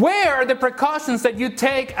 where are the precautions that you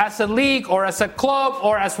take as a league or as a club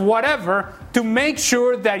or as whatever to make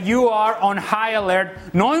sure that you are on high alert,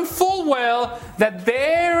 knowing full well that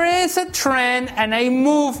there is a trend and a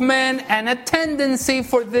movement and a tendency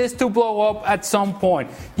for this to blow up at some point?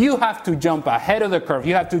 You have to jump ahead of the curve.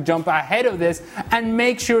 You have to jump ahead of this and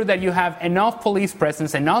make sure that you have enough police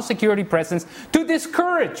presence, enough security presence to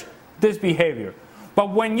discourage this behavior.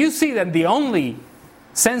 But when you see that the only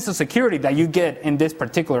sense of security that you get in this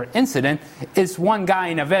particular incident is one guy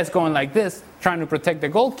in a vest going like this, trying to protect the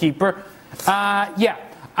goalkeeper, I'm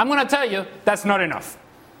going to tell you, that's not enough.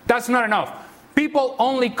 That's not enough. People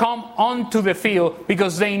only come onto the field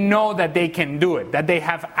because they know that they can do it, that they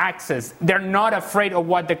have access. They're not afraid of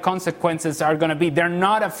what the consequences are going to be. They're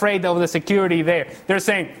not afraid of the security there. They're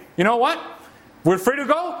saying, you know what? We're free to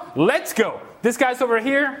go. Let's go. This guy's over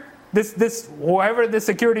here. Whoever the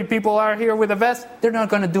security people are here with a vest, they're not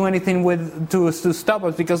going to do anything to stop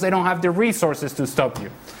us because they don't have the resources to stop you.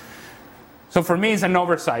 So for me, it's an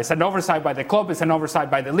oversight. It's an oversight by the club. It's an oversight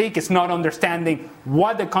by the league. It's not understanding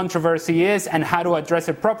what the controversy is and how to address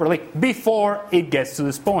it properly before it gets to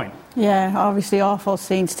this point. Yeah, obviously awful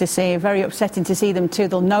scenes to see. Very upsetting to see them too.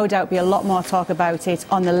 There'll no doubt be a lot more talk about it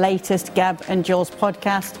on the latest Gab and Jules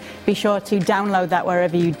podcast. Be sure to download that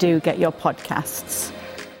wherever you do get your podcasts.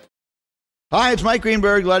 Hi, it's Mike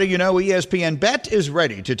Greenberg letting you know ESPN Bet is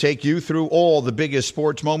ready to take you through all the biggest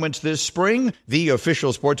sports moments this spring. The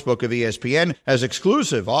official sportsbook of ESPN has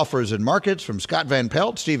exclusive offers and markets from Scott Van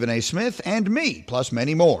Pelt, Stephen A. Smith, and me, plus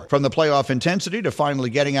many more. From the playoff intensity to finally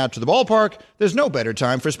getting out to the ballpark, there's no better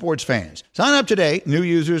time for sports fans. Sign up today. New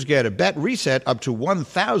users get a bet reset up to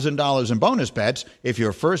 $1,000 in bonus bets if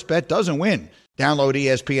your first bet doesn't win. Download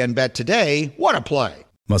ESPN Bet today. What a play.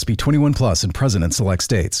 Must be 21 plus and present in select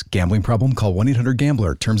states. Gambling problem? Call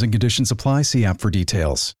 1-800-GAMBLER. Terms and conditions apply. See app for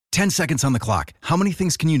details. 10 seconds on the clock. How many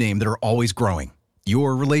things can you name that are always growing?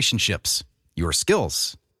 Your relationships, your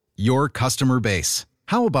skills, your customer base.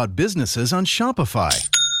 How about businesses on Shopify?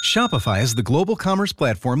 Shopify is the global commerce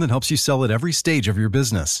platform that helps you sell at every stage of your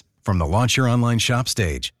business. From the launch your online shop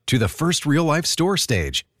stage to the first real-life store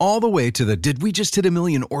stage, all the way to the did we just hit 1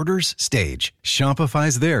 million orders stage.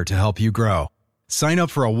 Shopify's there to help you grow. Sign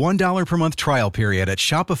up for a $1 per month trial period at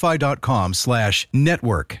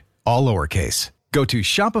shopify.com/network, all lowercase. Go to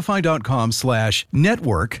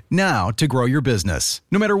shopify.com/network now to grow your business,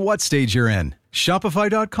 no matter what stage you're in.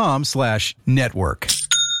 Shopify.com/network.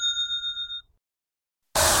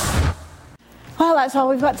 Well, that's all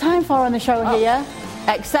we've got time for on the show here,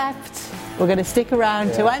 except we're going to stick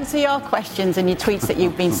around to answer your questions and your tweets that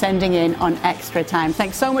you've been sending in on Extra Time.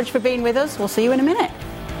 Thanks so much for being with us. We'll see you in a minute.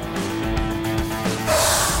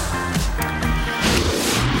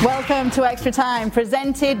 Welcome to Extra Time,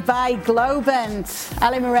 presented by Globant.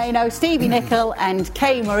 Ali Moreno, Stevie Nicol and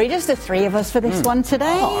Kay Murray. Just the three of us for this one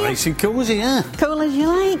today. Oh, nice and cosy, yeah. Cool as you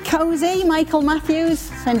like, cosy. Michael Matthews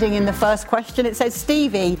sending in the first question. It says,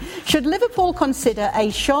 Stevie, should Liverpool consider a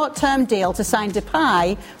short-term deal to sign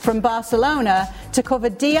Depay from Barcelona to cover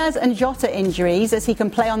Diaz and Jota injuries, as he can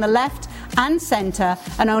play on the left and centre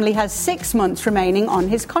and only has 6 months remaining on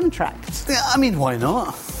his contract? Yeah, I mean, why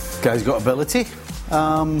not? Guy's got ability.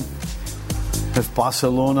 If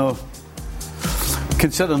Barcelona,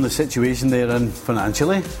 considering the situation they're in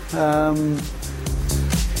financially,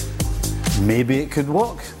 maybe it could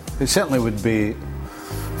work. It certainly would be.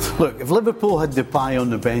 Look, if Liverpool had Depay on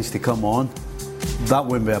the bench to come on, that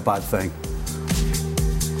wouldn't be a bad thing.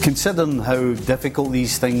 Considering how difficult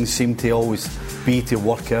these things seem to always be to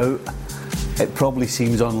work out, it probably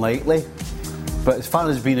seems unlikely. But as far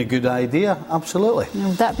as being a good idea, absolutely.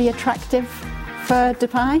 Would that be attractive for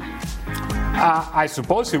Depay? I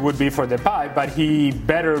suppose it would be for Depay, but he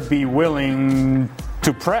better be willing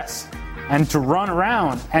to press and to run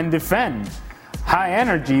around and defend. High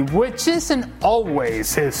energy, which isn't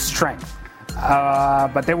always his strength.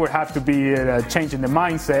 But there would have to be a change in the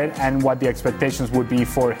mindset and what the expectations would be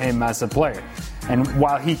for him as a player. And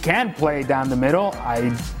while he can play down the middle,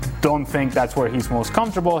 I don't think that's where he's most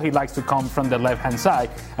comfortable. He likes to come from the left-hand side.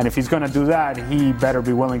 And if he's going to do that, he better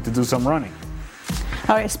be willing to do some running.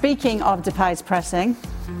 All right, speaking of Depay's pressing,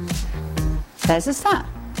 there's a stat.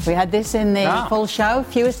 We had this in the full show.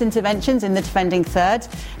 Fewest interventions in the defending third.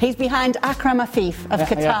 He's behind Akram Afif of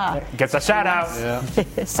Qatar. Yeah. Gets a shout out. Yeah.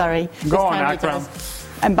 Sorry. Go on, Akram.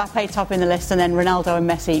 Mbappe topping the list, and then Ronaldo and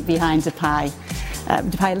Messi behind Depay.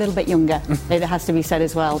 Depay a little bit younger, it has to be said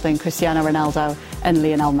as well, than Cristiano Ronaldo and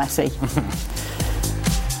Lionel Messi.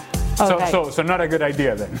 Okay. So not a good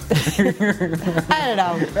idea then. I don't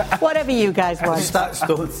know. Whatever you guys want.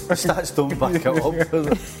 Stats don't back it up.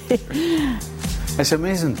 It's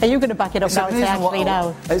amazing. Are you going to back it up now and say actually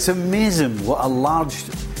no? It's amazing what a large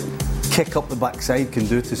kick up the backside can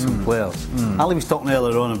do to some players. Ali was talking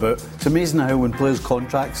earlier on about, it's amazing how when players'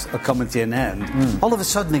 contracts are coming to an end, all of a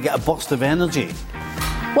sudden they get a burst of energy.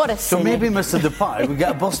 What a So cynic. maybe Mr. Depay will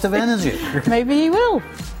get a burst of energy. Maybe he will.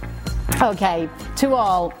 Okay, to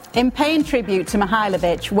all, in paying tribute to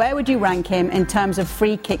Mihailovic, where would you rank him in terms of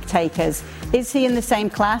free kick takers? Is he in the same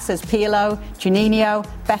class as Pirlo, Juninho,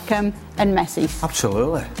 Beckham and Messi?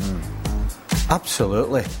 Absolutely.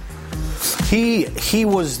 Absolutely. He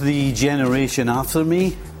was the generation after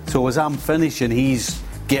me, so as I'm finishing, he's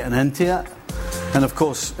getting into it. And of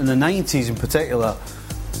course, in the 90s in particular,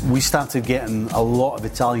 we started getting a lot of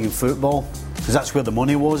Italian football, because that's where the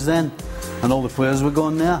money was then, and all the players were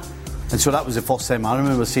going there. And so that was the first time I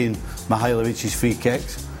remember seeing Mihailovic's free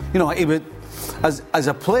kicks. You know, he would, as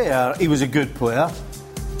a player, he was a good player,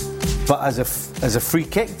 but as a free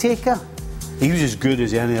kick taker, he was as good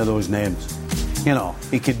as any of those names. You know,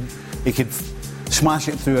 he could smash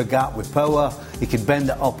it through a gap with power. He could bend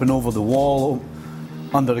it up and over the wall,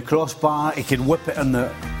 under the crossbar. He could whip it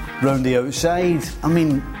round the outside. I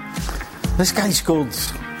mean, this guy scored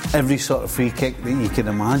every sort of free kick that you can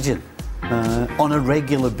imagine. On a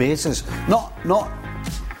regular basis, not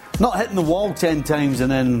hitting the wall 10 times and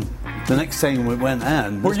then the next time we went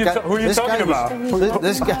in. Who are you talking about?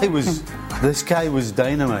 This guy was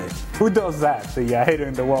dynamite. Who does that? The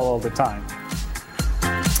hitting the wall all the time.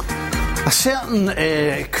 A certain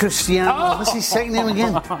Cristiano. What's his second name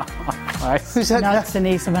again? Who's that? Not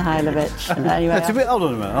Sinisa Mihailovic. Anyway, hold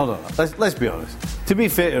on a minute. Let's be honest. To be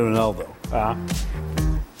fair to Ronaldo.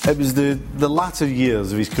 It was the latter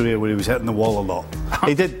years of his career where he was hitting the wall a lot.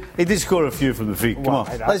 He did score a few from the free. Come on,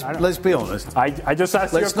 let's be honest. I just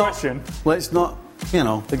asked you a question. Let's not,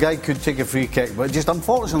 the guy could take a free kick, but just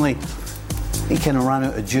unfortunately, he kind of ran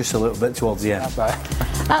out of juice a little bit towards the end.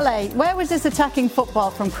 Ale, where was this attacking football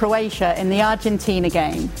from Croatia in the Argentina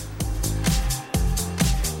game?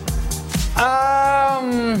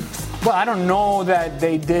 Well, I don't know that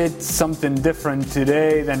they did something different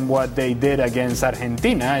today than what they did against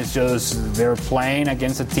Argentina. It's just they're playing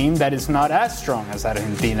against a team that is not as strong as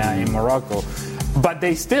Argentina in Morocco. But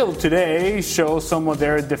they still today show some of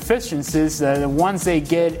their deficiencies. Once they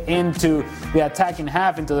get into the attacking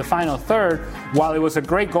half, into the final third, while it was a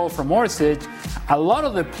great goal from Orsic, a lot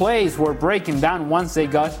of the plays were breaking down once they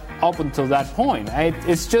got up until that point.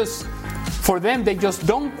 It's just, for them, they just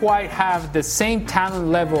don't quite have the same talent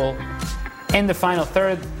level in the final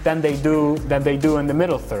third than they do in the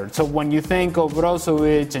middle third. So when you think of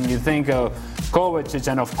Brozovic and you think of Kovacic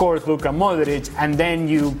and of course Luka Modric, and then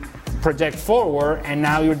you project forward and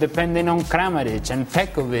now you're depending on Kramaric and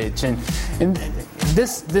Pekovic and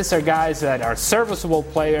these are guys that are serviceable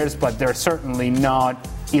players, but they're certainly not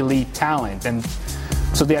elite talent. And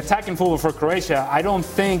so the attacking football for Croatia, I don't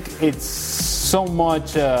think it's so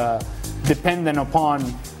much dependent upon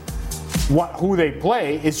who they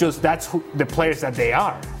play. It's just that's the players that they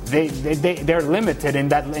are. They're limited in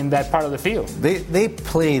that part of the field. They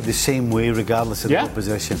play the same way regardless of the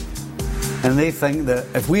opposition, and they think that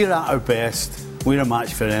if we're at our best, we're a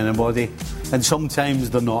match for anybody. And sometimes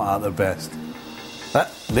they're not at their best.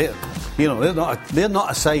 They're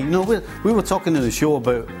not a side. We were talking in the show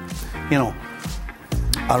about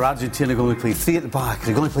are Argentina going to play 3 at the back?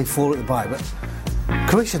 They're going to play 4 at the back, but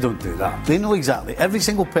Croatia don't do that. They know exactly. Every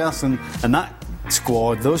single person in that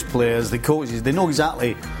squad, those players, the coaches, they know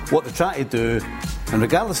exactly what they're trying to do, and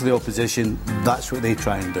regardless of the opposition, that's what they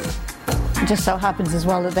try and do. It just so happens as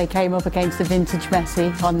well that they came up against the vintage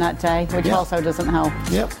Messi on that day, which also doesn't help.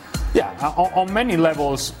 Yep. Yeah, on many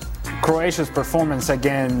levels, Croatia's performance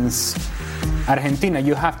against Argentina,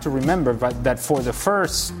 you have to remember that for the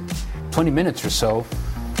first 20 minutes or so,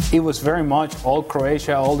 it was very much all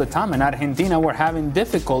Croatia all the time, and Argentina were having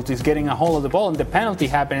difficulties getting a hold of the ball, and the penalty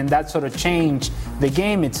happened, and that sort of changed the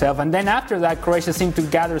game itself. And then after that, Croatia seemed to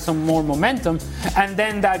gather some more momentum, and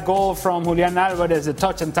then that goal from Julian Alvarez, the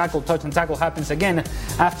touch and tackle happens again.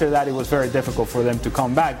 After that, it was very difficult for them to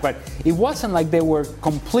come back, but it wasn't like they were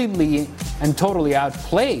completely and totally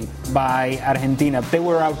outplayed by Argentina. They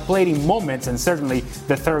were outplayed in moments, and certainly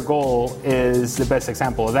the third goal is the best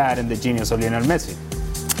example of that, and the genius of Lionel Messi.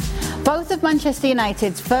 Both of Manchester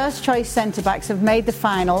United's first-choice centre-backs have made the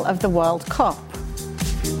final of the World Cup.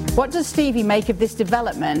 What does Stevie make of this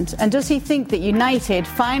development, and does he think that United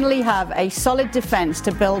finally have a solid defence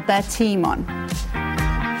to build their team on?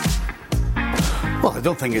 Well, I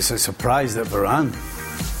don't think it's a surprise that Varane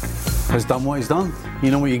has done what he's done. You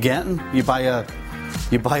know what you're getting. You buy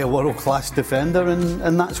a world-class defender,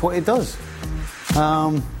 and that's what he does.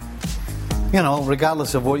 You know,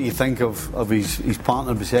 regardless of what you think of his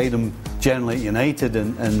partner beside him, generally at United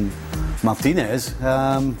and Martinez,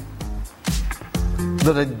 they're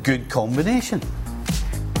a good combination.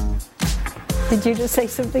 Did you just say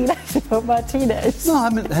something nice about Martinez? No,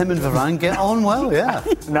 him and Varane get on well, yeah.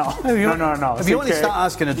 No. If you want to start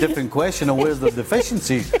asking a different question of where's the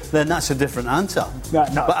deficiency, then that's a different answer. No.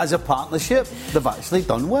 But as a partnership, they've actually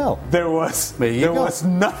done well. There was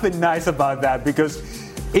nothing nice about that, because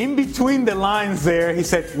in between the lines there, he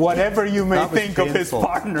said, whatever you may think of his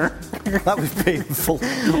partner. That was painful.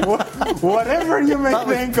 Whatever you may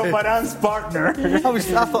think of Varane's partner. I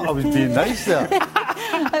thought I was being nice there.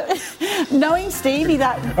 Knowing Stevie,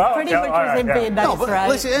 that pretty much was him being nice, right?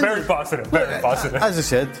 Listen, very positive. As I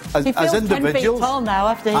said, he feels as 10 feet tall now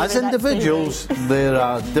after as individuals, there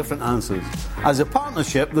are different answers. As a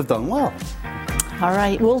partnership, they've done well. All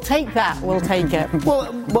right, we'll take that. We'll take it.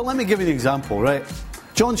 Well, let me give you an example, right?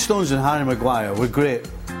 John Stones and Harry Maguire were great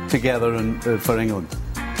together for England.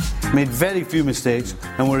 Made very few mistakes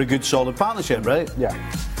and were a good, solid partnership, right? Yeah.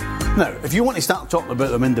 Now, if you want to start talking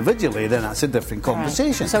about them individually, then that's a different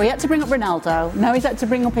conversation. Right. So he had to bring up Ronaldo. Now he's had to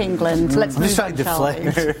bring up England. Let's move on,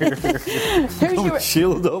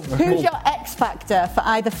 Who's your X factor for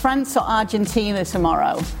either France or Argentina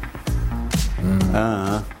tomorrow?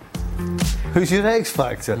 Who's your X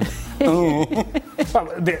factor? Well,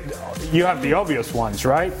 you have the obvious ones,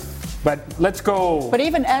 right? But let's go. But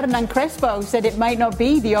even Hernan Crespo said it might not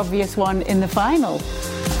be the obvious one in the final.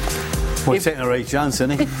 Well, he's taking a right chance,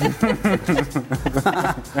 isn't he?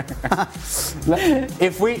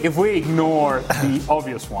 If we ignore the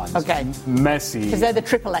obvious ones, okay, Messi, because they're the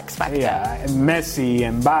triple X factor. Yeah, Messi,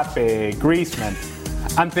 Mbappe, Griezmann.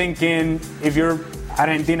 I'm thinking if you're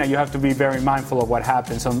Argentina, you have to be very mindful of what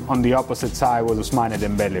happens on the opposite side with Ousmane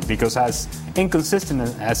Dembele, because as inconsistent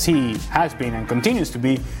as he has been and continues to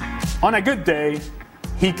be, on a good day,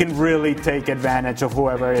 he can really take advantage of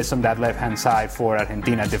whoever is on that left-hand side for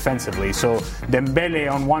Argentina defensively. So Dembele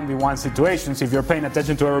on 1v1 situations, if you're paying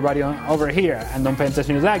attention to everybody over here and don't pay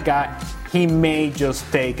attention to that guy, he may just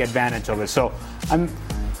take advantage of it. So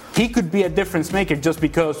he could be a difference maker just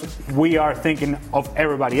because we are thinking of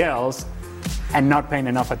everybody else and not paying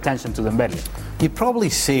enough attention to Dembele. You'd probably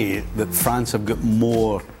say that France have got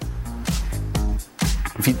more.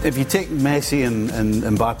 If you take Messi and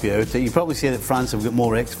Mbappe out, you probably say that France have got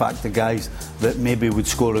more X-factor guys that maybe would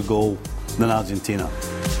score a goal than Argentina.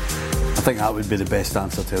 I think that would be the best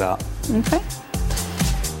answer to that. Okay.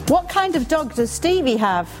 What kind of dog does Stevie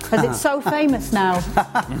have? Because it's so famous now.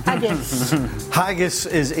 Haggis. Haggis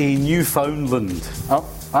is a Newfoundland.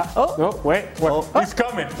 Wait. He's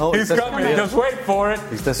coming. He's coming. Just wait for it.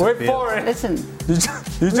 Wait for it. Listen.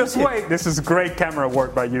 You just wait. This is great camera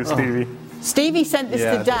work by you, Stevie. Stevie sent this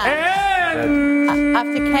to Dan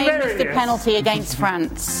after Kane missed the penalty against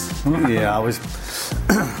France. Yeah, I was.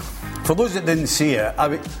 For those that didn't see it,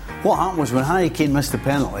 what happened was when Harry Kane missed the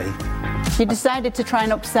penalty, you decided to try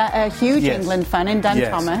and upset a huge England fan in Dan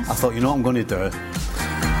Thomas. I thought, you know what I'm going to do?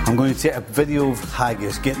 I'm going to take a video of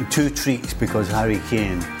Haggis getting 2 treats because Harry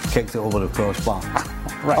Kane kicked it over the crossbar.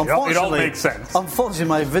 Right, it all makes sense. Unfortunately,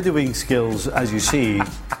 my videoing skills, as you see,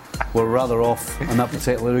 were rather off on that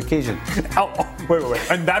particular occasion.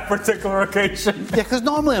 Wait. On that particular occasion? Yeah, because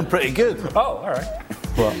normally I'm pretty good. Oh, all right.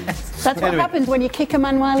 Well, that's what happens when you kick a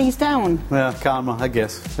man while he's down. Yeah, karma, I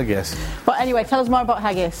guess. But anyway, tell us more about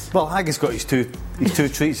Haggis. Well, Haggis got his two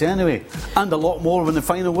treats anyway, and a lot more when the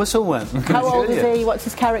final whistle went. How old is he? What's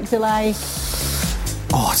his character like?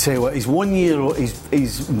 Oh, I tell you what, he's 1 year old.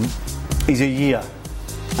 He's a year,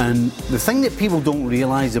 and the thing that people don't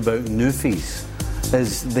realise about Newfies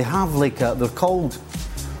is they have they're called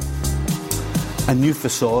a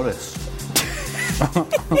Newfosaurus.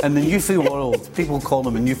 In the Newfie world, people call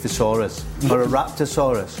them a Newfosaurus or a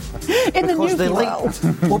Raptosaurus. In the Newfie world?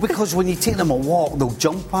 Well, because when you take them a walk, they'll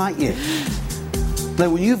jump at you.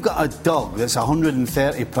 Now, when you've got a dog that's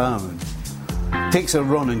 130 pounds, takes a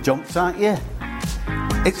run and jumps at you,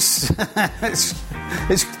 it's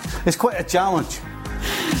quite a challenge.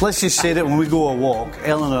 Let's just say that when we go a walk,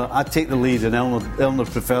 Eleanor, I take the lead, and Eleanor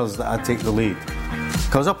prefers that I take the lead.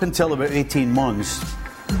 Because up until about 18 months,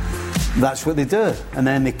 that's what they do, and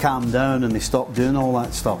then they calm down and they stop doing all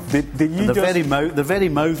that stuff. They're very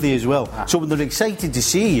mouthy as well. So when they're excited to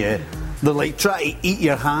see you, they're like try to eat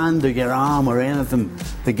your hand or your arm or anything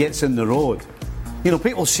that gets in the road. You know,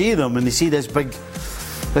 people see them and they see this big,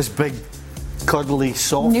 cuddly,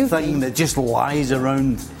 soft thing that just lies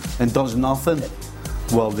around and does nothing.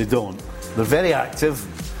 Well, they don't. They're very active,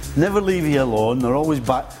 never leave you alone. They're always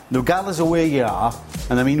back, regardless of where you are,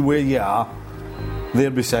 and I mean where you are. They're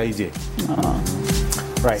beside you.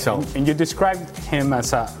 Right. So, and you described him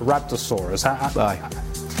as a Raptosaurus.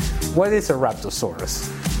 What is a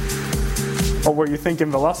Raptosaurus? Or were you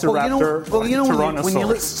thinking Velociraptor or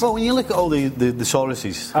Tyrannosaurus? when you look at all the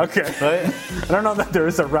sauruses. Okay. Right? I don't know that there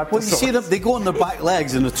is a Raptosaurus. Well, you see them, they go on their back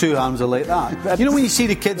legs and the two arms are like that. You know when you see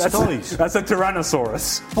the kids' toys? That's a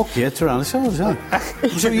Tyrannosaurus. Okay, a Tyrannosaurus, yeah.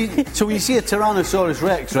 so when you see a Tyrannosaurus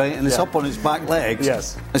Rex, right, and it's up on its back legs,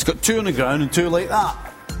 it's got two on the ground and two like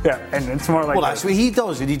that. Yeah, and it's more like... Well, that's what he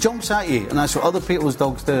does, and he jumps at you, and that's what other people's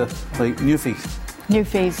dogs do, like Newfies.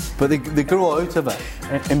 Newfies. But they grow out of it.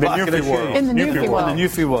 In the Newfie world. In the Newfie world. In the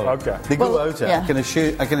Newfie world. Okay. They grow out of it. Yeah. I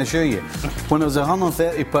can assure you. When there was a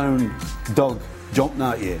 130-pound dog jumping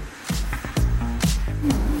at you,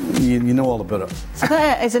 you know all about it. So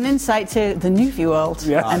that is an insight to the Newfie world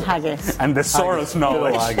and haggis. And the Saurus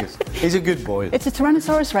knowledge. Haggis. He's a good boy. It's a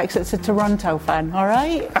Tyrannosaurus Rex, it's a Toronto fan, all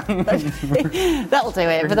right? That'll do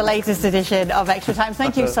it for the latest edition of Extra Time.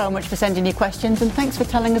 Thank you so much for sending your questions, and thanks for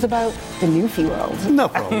telling us about the Newfie world. No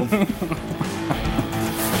problem.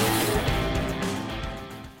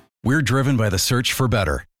 We're driven by the search for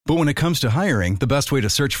better. But when it comes to hiring, the best way to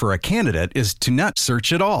search for a candidate is to not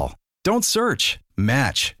search at all. Don't search.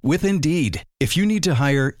 Match with Indeed. If you need to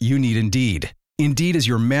hire, you need Indeed. Indeed is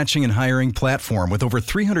your matching and hiring platform with over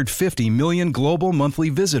 350 million global monthly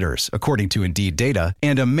visitors, according to Indeed data,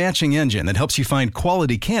 and a matching engine that helps you find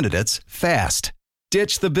quality candidates fast.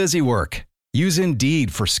 Ditch the busy work. Use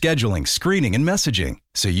Indeed for scheduling, screening, and messaging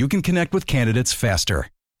so you can connect with candidates faster.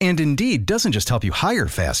 And Indeed doesn't just help you hire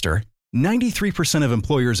faster. 93% of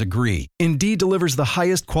employers agree Indeed delivers the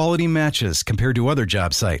highest quality matches compared to other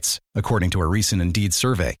job sites, according to a recent Indeed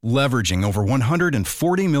survey. Leveraging over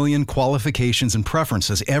 140 million qualifications and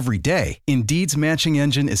preferences every day, Indeed's matching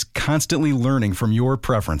engine is constantly learning from your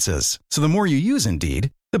preferences. So the more you use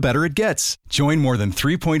Indeed, the better it gets. Join more than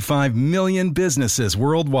 3.5 million businesses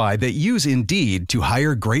worldwide that use Indeed to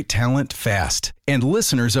hire great talent fast. And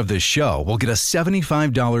listeners of this show will get a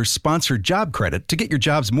 $75 sponsored job credit to get your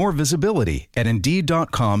jobs more visibility at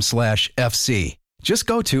Indeed.com/FC. Just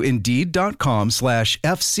go to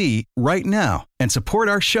Indeed.com/FC right now and support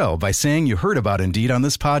our show by saying you heard about Indeed on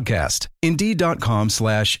this podcast.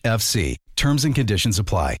 Indeed.com/FC. Terms and conditions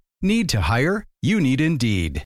apply. Need to hire? You need Indeed.